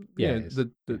 Well, it had...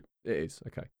 it is,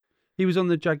 okay. He was on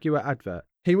the Jaguar advert.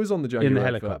 He was on the Jaguar in the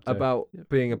advert helicopter. About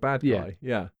being a bad guy.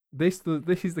 Yeah. This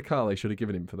is the car they should have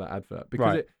given him for that advert.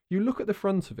 Because you look at the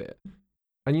front of it,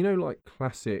 and like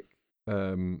classic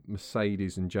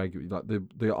Mercedes and Jaguar, like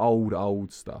the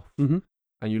old stuff, and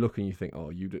you look and you think,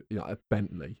 oh, a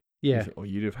Bentley. Yeah. Think,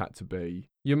 you'd have had to be...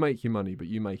 You make your money, but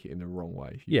you make it in the wrong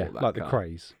way. If you bought that like car. the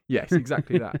craze. Yes,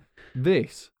 exactly that.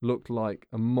 This looked like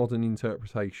a modern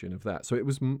interpretation of that. So it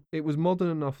was modern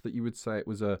enough that you would say it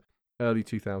was a early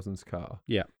 2000s car.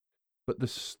 Yeah. But the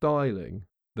styling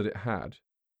that it had,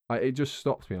 it just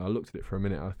stopped me. I looked at it for a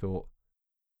minute. I thought,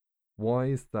 why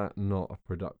is that not a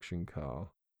production car?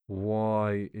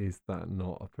 Why is that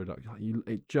not a production?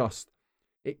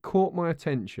 It caught my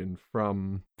attention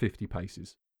from 50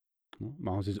 paces.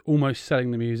 Miles is almost selling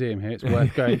the museum here. It's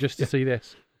worth going just to see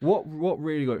this. What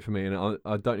really got it for me, and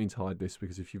I don't need to hide this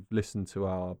because if you've listened to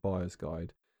our buyer's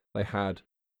guide, they had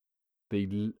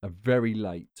a very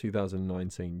late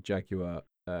 2019 Jaguar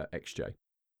XJ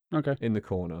in the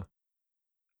corner.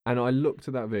 And I looked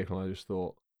at that vehicle and I just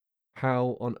thought,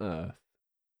 how on earth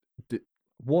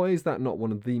Why is that not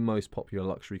one of the most popular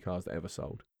luxury cars that ever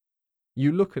sold?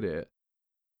 You look at it,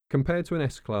 compared to an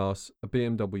S-Class, a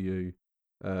BMW,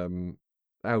 Audi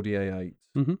A8,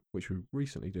 which we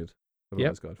recently did a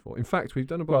Buyer's Guide for. In fact, we've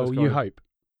done a Buyer's Guide. Well, you hope.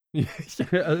 At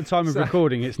the time of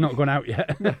recording, it's not gone out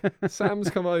yet. Sam's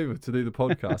come over to do the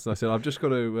podcast, and I said, I've just got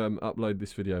to upload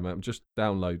this video, mate. I'm just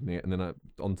downloading it, and then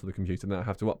onto the computer, and then I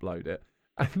have to upload it.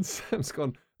 And Sam's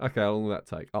gone, okay, how long will that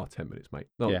take? 10 minutes, mate.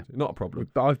 Not a problem.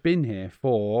 But I've been here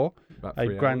for about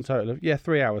a grand total of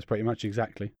 3 hours, pretty much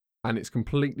exactly. And it's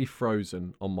completely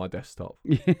frozen on my desktop.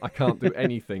 I can't do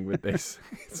anything with this.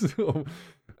 But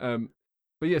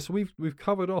yeah, so we've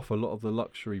covered off a lot of the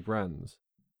luxury brands.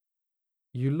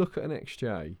 You look at an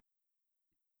XJ,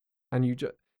 and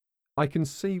I can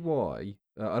see why.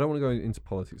 I don't want to go into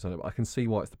politics on it, but I can see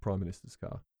why it's the Prime Minister's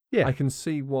car. Yeah. I can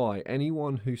see why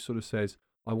anyone who sort of says,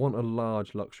 I want a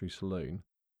large luxury saloon,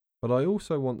 but I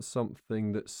also want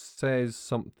something that says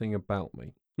something about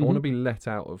me. I want to be let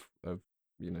out of I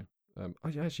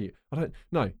don't.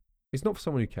 No, it's not for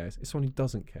someone who cares. It's someone who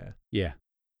doesn't care. Yeah.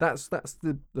 That's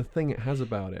the thing it has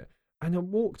about it. And I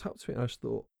walked up to it and I just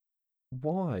thought,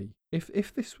 why?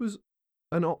 If this was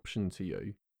an option to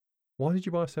you, why did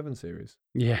you buy a 7 Series?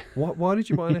 Yeah. Why did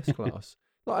you buy an S-Class?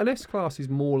 Like, an S-Class is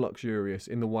more luxurious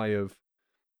in the way of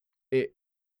it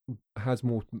has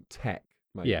more tech,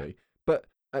 maybe. Yeah. But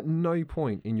at no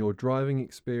point in your driving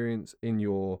experience, in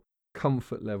your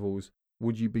comfort levels,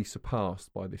 would you be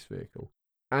surpassed by this vehicle.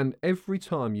 And every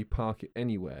time you park it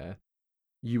anywhere,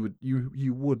 you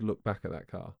would look back at that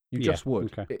car. You just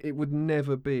would. Okay. It would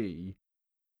never be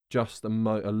just a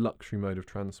luxury mode of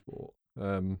transport.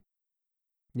 I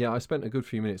spent a good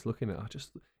few minutes looking at it.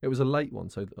 It was a late one,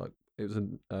 so it was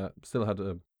still had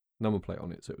a number plate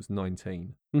on it, so it was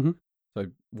 19. So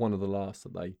one of the last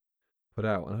that they put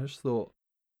out, and I just thought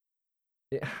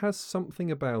it has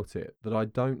something about it that I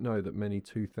don't know that many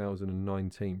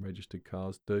 2019 registered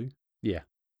cars do. Yeah.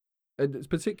 And it's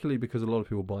particularly because a lot of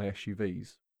people buy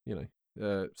SUVs,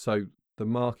 so the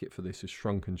market for this has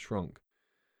shrunk and shrunk.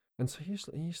 And so you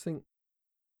just think,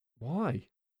 why?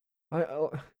 I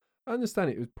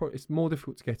understand it's more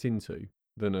difficult to get into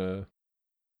than a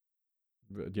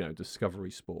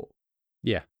Discovery Sport.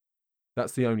 Yeah.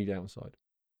 That's the only downside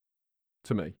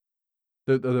to me.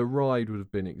 The ride would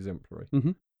have been exemplary.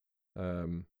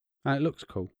 And it looks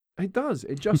cool. It does.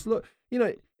 It just look.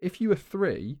 If you were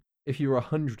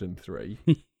 103,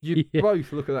 you'd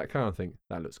both look at that car and think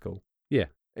that looks cool. Yeah.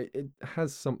 It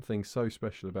has something so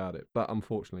special about it, but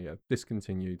unfortunately,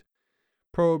 discontinued.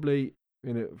 Probably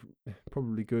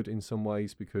good in some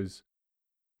ways, because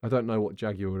I don't know what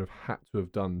Jaguar would have had to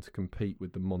have done to compete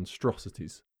with the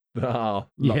monstrosities that are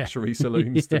luxury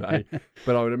saloons today.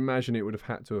 But I would imagine it would have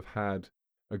had to have had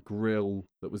a grille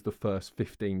that was the first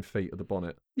 15 feet of the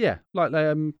bonnet. Yeah, like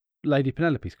Lady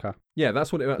Penelope's car. Yeah,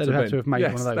 that's what it had to have made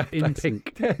one of those in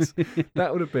pink. Yes,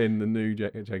 that would have been the new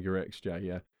Jaguar XJ.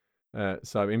 Yeah.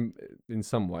 So in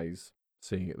some ways,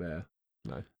 seeing it there,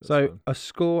 no. So fine. A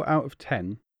score out of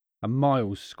 10, a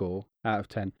miles score out of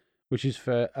 10, which is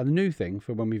for a new thing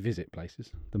for when we visit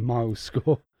places. The miles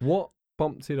score. What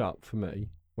bumped it up for me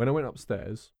when I went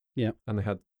upstairs? Yeah. And they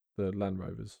had the Land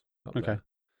Rovers up there.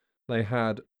 They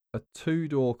had a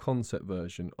 2-door concept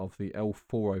version of the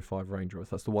L405 Range Rover.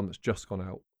 That's the one that's just gone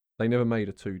out. They never made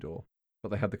a 2-door, but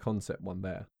they had the concept one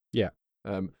there. Yeah.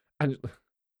 And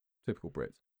typical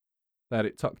Brits. They had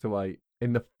it tucked away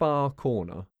in the far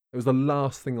corner. It was the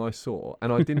last thing I saw,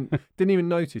 and I didn't even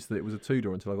notice that it was a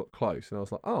 2-door until I got close, and I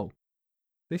was like, "Oh,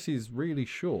 this is really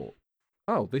short.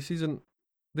 Oh, this isn't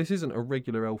a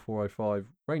regular L405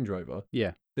 Range Rover.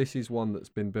 Yeah, this is one that's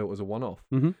been built as a one-off."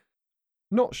 Mm-hmm.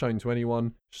 Not shown to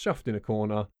anyone, shoved in a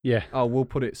corner. Yeah. Oh, we'll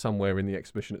put it somewhere in the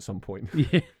exhibition at some point.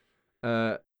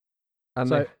 Yeah.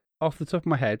 Off the top of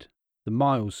my head, the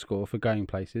miles score for going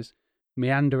places: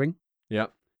 meandering. Yeah.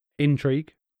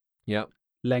 Intrigue. Yeah.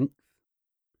 Length.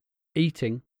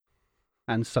 Eating.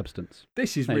 And substance.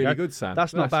 This is really good, Sam.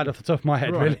 That's not bad off the top of my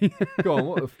head, right. really. Go on,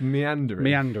 what meandering?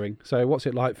 Meandering. So what's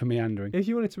it like for meandering? If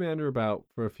you wanted to meander about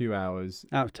for a few hours...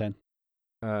 Out of 10.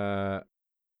 I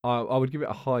would give it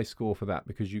a high score for that,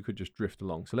 because you could just drift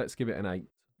along. So let's give it an 8.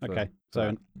 Okay, so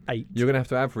an 8. You're going to have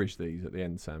to average these at the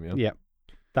end, Sam, yeah? Yeah,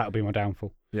 that'll be my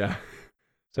downfall. Yeah.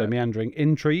 So meandering.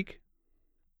 Intrigue.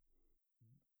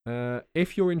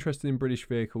 If you're interested in British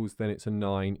vehicles, then it's a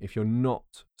 9. If you're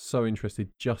not so interested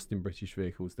just in British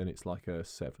vehicles, then it's like a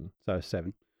 7. So a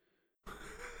 7.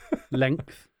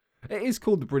 Length. It is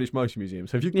called the British Motor Museum,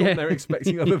 so if you've gone there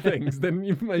expecting other things, then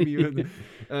you maybe...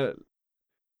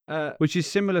 which is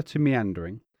similar to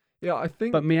meandering. Yeah, I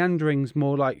think. But meandering's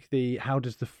more like how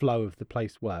does the flow of the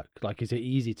place work? Like, is it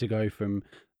easy to go from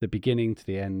the beginning to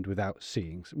the end without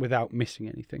missing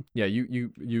anything? Yeah,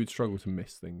 you would struggle to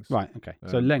miss things. Right. Okay.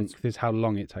 So length is how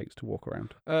long it takes to walk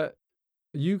around.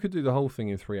 You could do the whole thing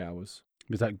in 3 hours.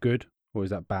 Is that good or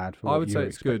is that bad? I would say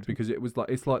it's good because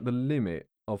it's like the limit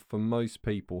of, for most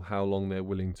people, how long they're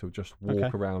willing to just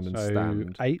walk around and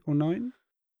stand. 8 or 9?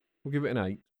 We'll give it an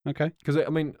 8. Okay. Because I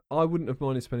mean, I wouldn't have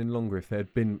minded spending longer if there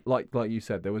had been like you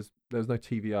said, there was no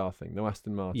TVR thing, no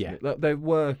Aston Martin. Yeah. There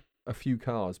were a few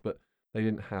cars, but they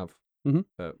didn't have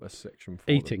a section for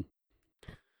Eating.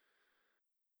 them.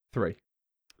 3.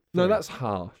 No, that's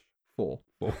harsh. 4.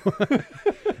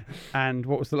 And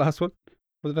what was the last one?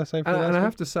 What did I say? And I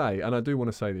have to say, and I do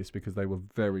want to say this because they were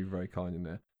very, very kind in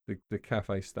there. The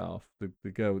cafe staff, the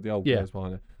old girls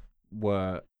behind it,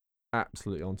 were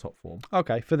absolutely on top form.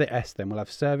 Okay, for the S then we'll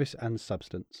have service and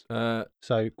substance.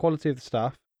 So quality of the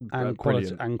staff and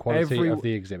quality of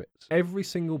the exhibits. Every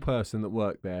single person that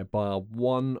worked there, bar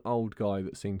one old guy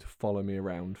that seemed to follow me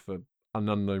around for an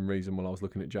unknown reason while I was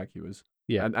looking at Jaguars.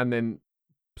 Yeah, and then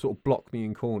sort of block me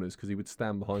in corners because he would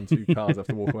stand behind 2 cars. I have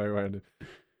to walk away around him.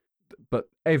 But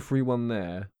everyone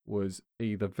there was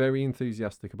either very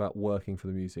enthusiastic about working for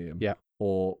the museum,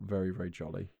 or very, very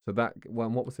jolly. So that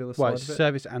one, what was the other side of it?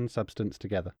 Service and substance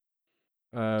together.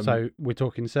 So we're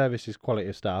talking service is quality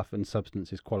of staff and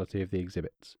substance is quality of the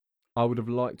exhibits. I would have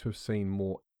liked to have seen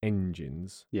more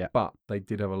engines, but they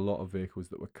did have a lot of vehicles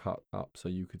that were cut up so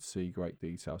you could see great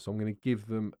detail. So I'm going to give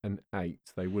them an 8.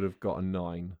 They would have got a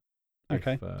 9.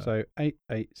 Okay, so 8,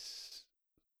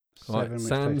 7. Right,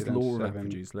 Sam's law of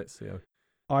averages. Let's see.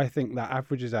 I think that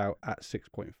averages out at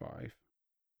 6.5.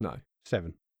 No.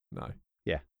 7. No.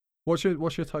 Yeah. What's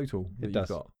your total that you've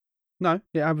got? No,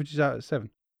 it averages out at 7.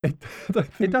 It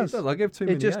does. I give too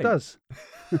many. It just 8. does.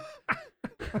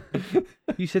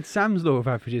 You said Sam's law of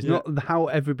averages, not how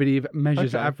everybody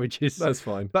measures averages. That's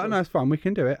fine. But no, it's fine. We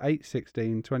can do it. 8,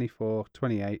 16, 24,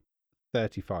 28,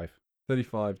 35.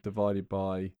 35 divided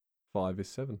by 5 is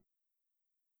 7.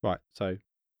 Right, so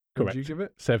correct. Would you give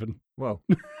it? 7. Well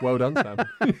done, Sam.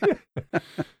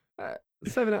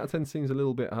 7 out of 10 seems a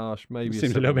little bit harsh. Maybe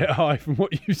seems a little bit high from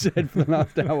what you said for the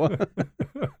last hour.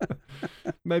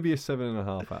 Maybe a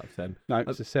 7.5 out of 10. No,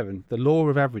 it's a 7. The law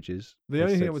of averages. The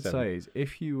only thing I would say is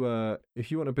if you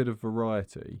want a bit of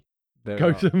variety,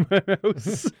 go somewhere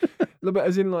else. No, but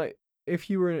as in like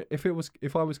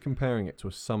if I was comparing it to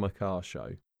a summer car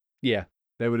show,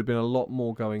 there would have been a lot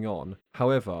more going on.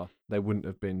 However, there wouldn't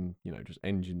have been just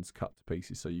engines cut to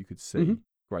pieces so you could see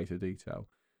greater detail.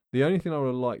 The only thing I would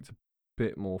have liked a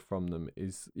bit more from them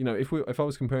is if I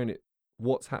was comparing it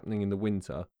what's happening in the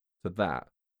winter to that,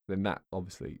 then that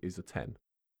obviously is a 10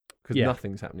 because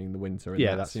nothing's happening in the winter.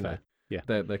 And that's fair. Yeah,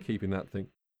 they're keeping that thing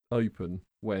open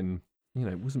when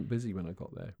it wasn't busy when I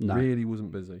got there. No. Really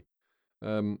wasn't busy.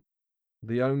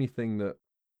 The only thing that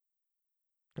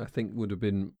I think would have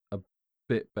been a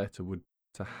bit better would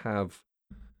to have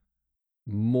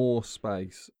more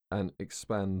space and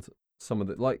expand some of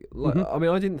the like I mean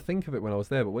I didn't think of it when I was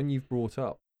there, but when you've brought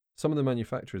up some of the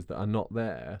manufacturers that are not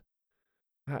there,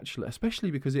 actually, especially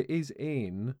because it is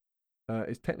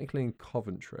it's technically in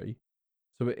Coventry,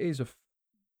 so it is a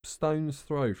stone's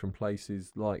throw from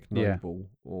places like Noble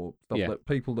or stuff like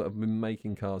people that have been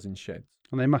making cars in sheds.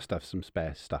 And they must have some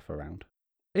spare stuff around.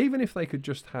 Even if they could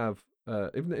just have,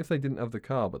 even if they didn't have the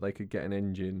car, but they could get an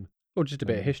engine. Or just a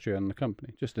bit of history on the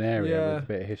company. Just an area with a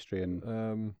bit of history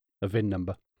and a VIN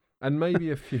number. And maybe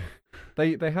a few.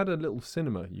 They had a little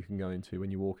cinema you can go into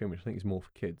when you walk in, which I think is more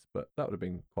for kids, but that would have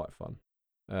been quite fun.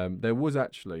 There was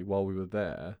actually, while we were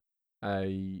there,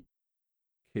 a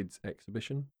kids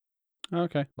exhibition.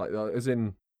 Okay. Like, as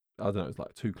in, I don't know, it's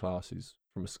like 2 classes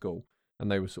from a school, and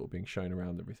they were sort of being shown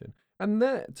around everything. And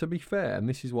there, to be fair, and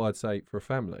this is why I'd say for a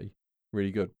family,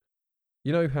 really good.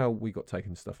 You know how we got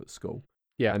taken stuff at school?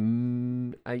 Yeah.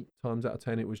 And 8 times out of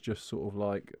 10, it was just sort of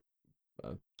like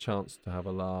a chance to have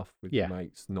a laugh with your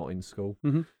mates, not in school.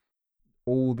 Mm-hmm.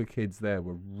 All the kids there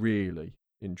were really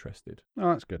interested. Oh,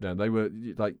 that's good. Yeah, they were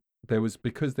like,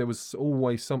 because there was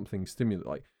always something stimulating,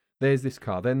 like, there's this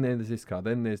car, then there's this car,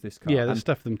 then there's this car. Yeah, there's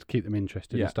stuff for them to keep them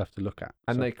interested and stuff to look at.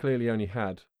 And they clearly only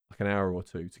had like an hour or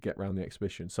 2 to get around the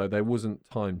exhibition. So there wasn't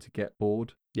time to get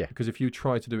bored. Yeah. Because if you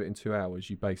try to do it in 2 hours,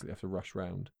 you basically have to rush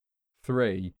round.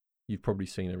 3, you've probably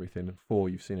seen everything. 4,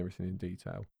 you've seen everything in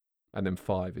detail. And then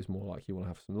 5 is more like you want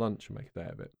to have some lunch and make a day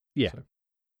of it. Yeah.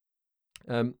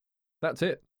 So, that's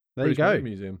it. There British you go. Motor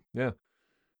Museum.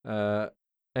 Yeah.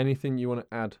 Anything you want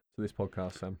to add to this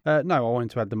podcast, Sam? No, I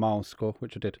wanted to add the miles score,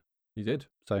 which I did. You did.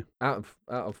 So out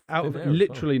of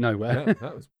literally nowhere. Yeah,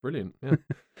 that was brilliant. Yeah.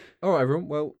 All right, everyone.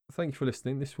 Well, thank you for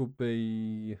listening. This will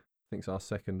be, I think, it's our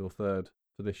second or third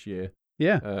for this year.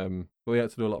 Yeah. But we had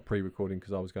to do a lot of pre-recording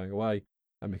because I was going away,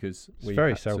 and because it's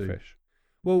very selfish.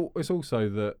 Well, it's also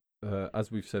that,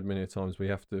 as we've said many times, we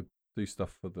have to do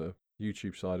stuff for the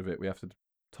YouTube side of it. We have to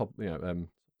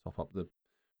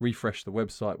refresh the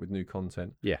website with new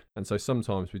content. Yeah. And so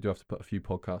sometimes we do have to put a few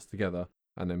podcasts together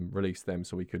and then release them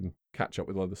so we can catch up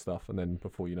with other stuff. And then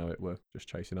before you know it, we're just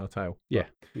chasing our tail. Yeah,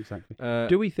 exactly.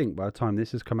 Do we think by the time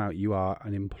this has come out, you are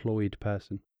an employed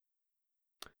person?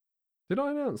 Did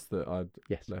I announce that I'd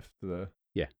left the...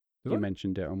 Yeah. You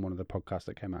mentioned it on one of the podcasts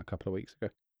that came out a couple of weeks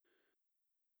ago.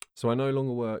 So I no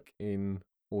longer work in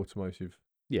automotive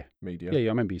media. Yeah, I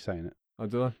remember you saying it. Oh,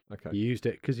 did I? Okay. You used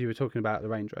it because you were talking about the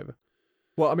Range Rover.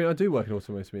 Well, I mean, I do work in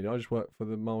automotive media. I just work for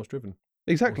the miles driven.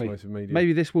 Exactly.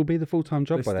 Maybe this will be the full-time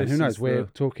job by then. Who knows? We're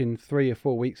talking 3 or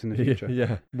 4 weeks in the future.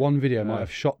 Yeah. One video might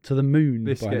have shot to the moon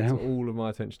by now. This gets all of my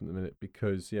attention at the minute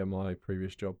because, my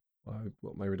previous job I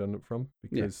got made redundant from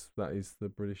because that is the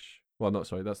British... Well, not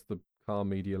sorry, that's the car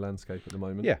media landscape at the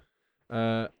moment.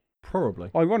 Yeah. Probably.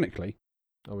 Ironically,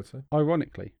 I would say.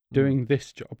 Doing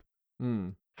this job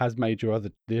has made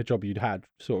the job you'd had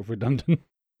sort of redundant.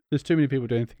 There's too many people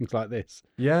doing things like this.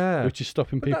 Yeah. Which is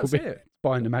stopping people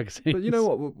buying the magazines. But you know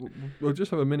what? We'll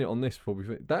just have a minute on this before we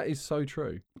finish. That is so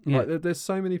true. Yeah. Like, there's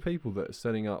so many people that are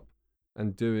setting up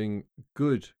and doing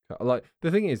good. Like,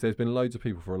 the thing is, there's been loads of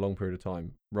people for a long period of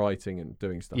time writing and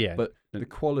doing stuff. Yeah. But the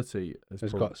quality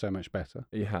has got so much better.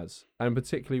 It has. And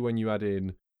particularly when you add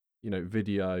in,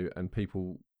 video and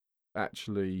people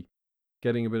actually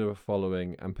getting a bit of a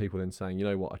following and people then saying, you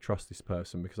know what, I trust this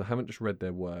person because I haven't just read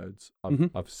their words.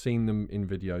 I've seen them in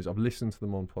videos. I've listened to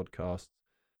them on podcasts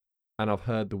and I've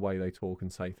heard the way they talk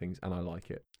and say things and I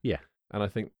like it. Yeah. And I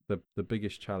think the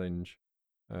biggest challenge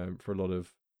for a lot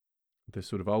of the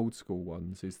sort of old school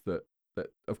ones is that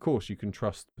of course you can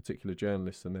trust particular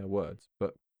journalists and their words,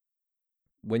 but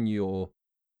when you're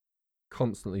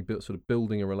constantly sort of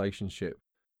building a relationship,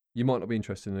 you might not be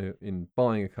interested in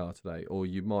buying a car today, or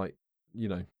you might,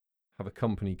 have a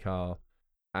company car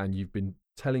and you've been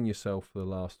telling yourself for the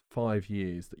last 5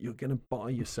 years that you're going to buy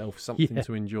yourself something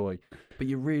to enjoy, but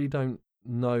you really don't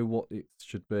know what it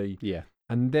should be. Yeah.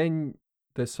 And then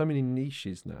there's so many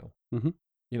niches now,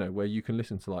 where you can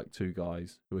listen to like two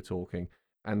guys who are talking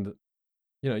and,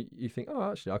 you think,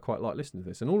 oh, actually, I quite like listening to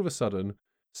this. And all of a sudden,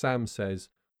 Sam says,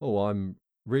 oh, I'm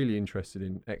really interested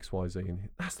in X, Y, Z. And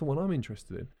that's the one I'm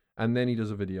interested in. And then he does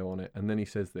a video on it, and then he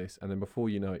says this, and then before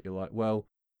you know it, you're like, well,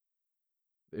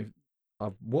 if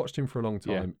I've watched him for a long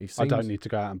time. Yeah. I don't need to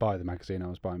go out and buy the magazine I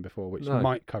was buying before, which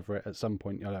might cover it at some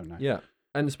point. I don't know. Yeah,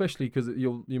 and especially because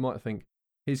you might think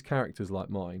his character's like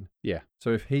mine. Yeah.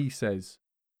 So if he says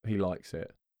he likes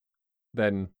it,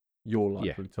 then you're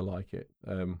likely to like it,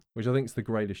 which I think is the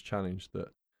greatest challenge that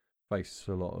faces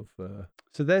a lot of...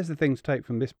 So there's the thing to take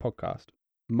from this podcast.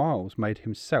 Miles made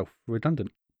himself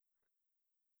redundant.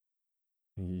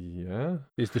 Yeah.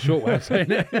 Is the short way of saying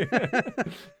it.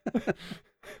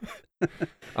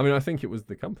 I mean, I think it was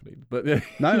the company, but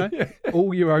no,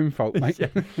 all your own fault, mate.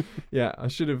 Yeah, I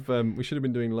should have. We should have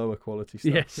been doing lower quality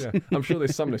stuff. Yes, yeah. I'm sure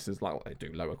there's some listeners like, well, they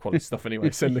do lower quality stuff anyway.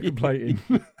 Send the complaint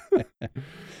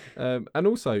in. And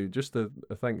also, just a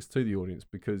thanks to the audience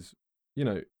because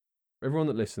everyone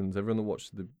that listens, everyone that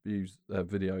watches the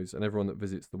videos, and everyone that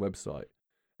visits the website,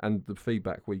 and the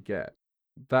feedback we get.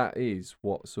 That is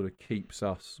what sort of keeps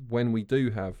us when we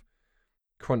do have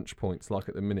crunch points like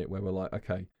at the minute where we're like,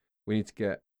 okay, we need to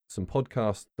get some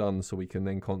podcasts done so we can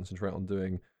then concentrate on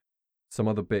doing some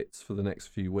other bits for the next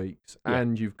few weeks. Yeah.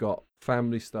 And you've got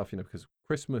family stuff, because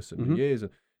Christmas and New Year's,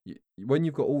 and when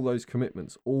you've got all those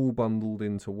commitments all bundled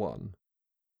into one,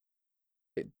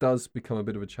 it does become a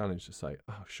bit of a challenge to say,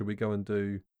 oh, should we go and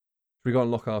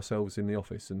lock ourselves in the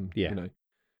office and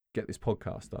get this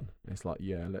podcast done? And it's like,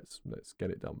 let's get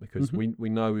it done because we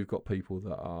know we've got people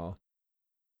that are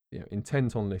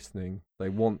intent on listening. They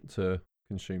want to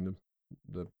consume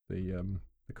the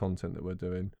content that we're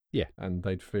doing. Yeah. And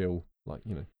they'd feel like,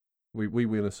 we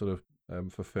want to sort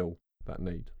of fulfill that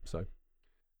need. So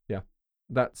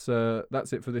that's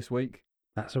it for this week.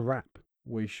 That's a wrap.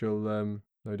 We shall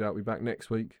no doubt be back next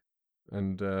week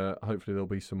and hopefully there'll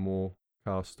be some more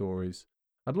car stories.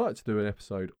 I'd like to do an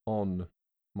episode on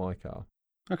my car.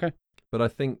 Okay. But I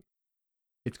think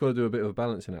it's got to do a bit of a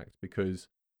balancing act because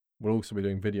we'll also be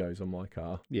doing videos on my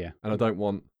car. Yeah. And I don't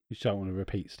want... You don't want to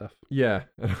repeat stuff. Yeah.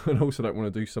 And I also don't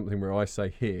want to do something where I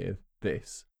say, here,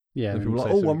 this. Yeah. And people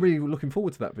are like, I'm really looking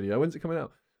forward to that video. When's it coming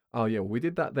out? oh yeah, well, we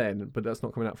did that then, but that's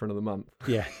not coming out for another month.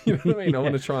 Yeah. You know what I mean? I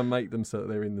want to try and make them so that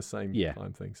they're in the same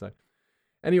time thing. So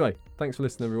anyway, thanks for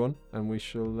listening, everyone, and we'll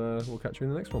catch you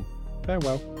in the next one.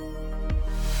 Farewell.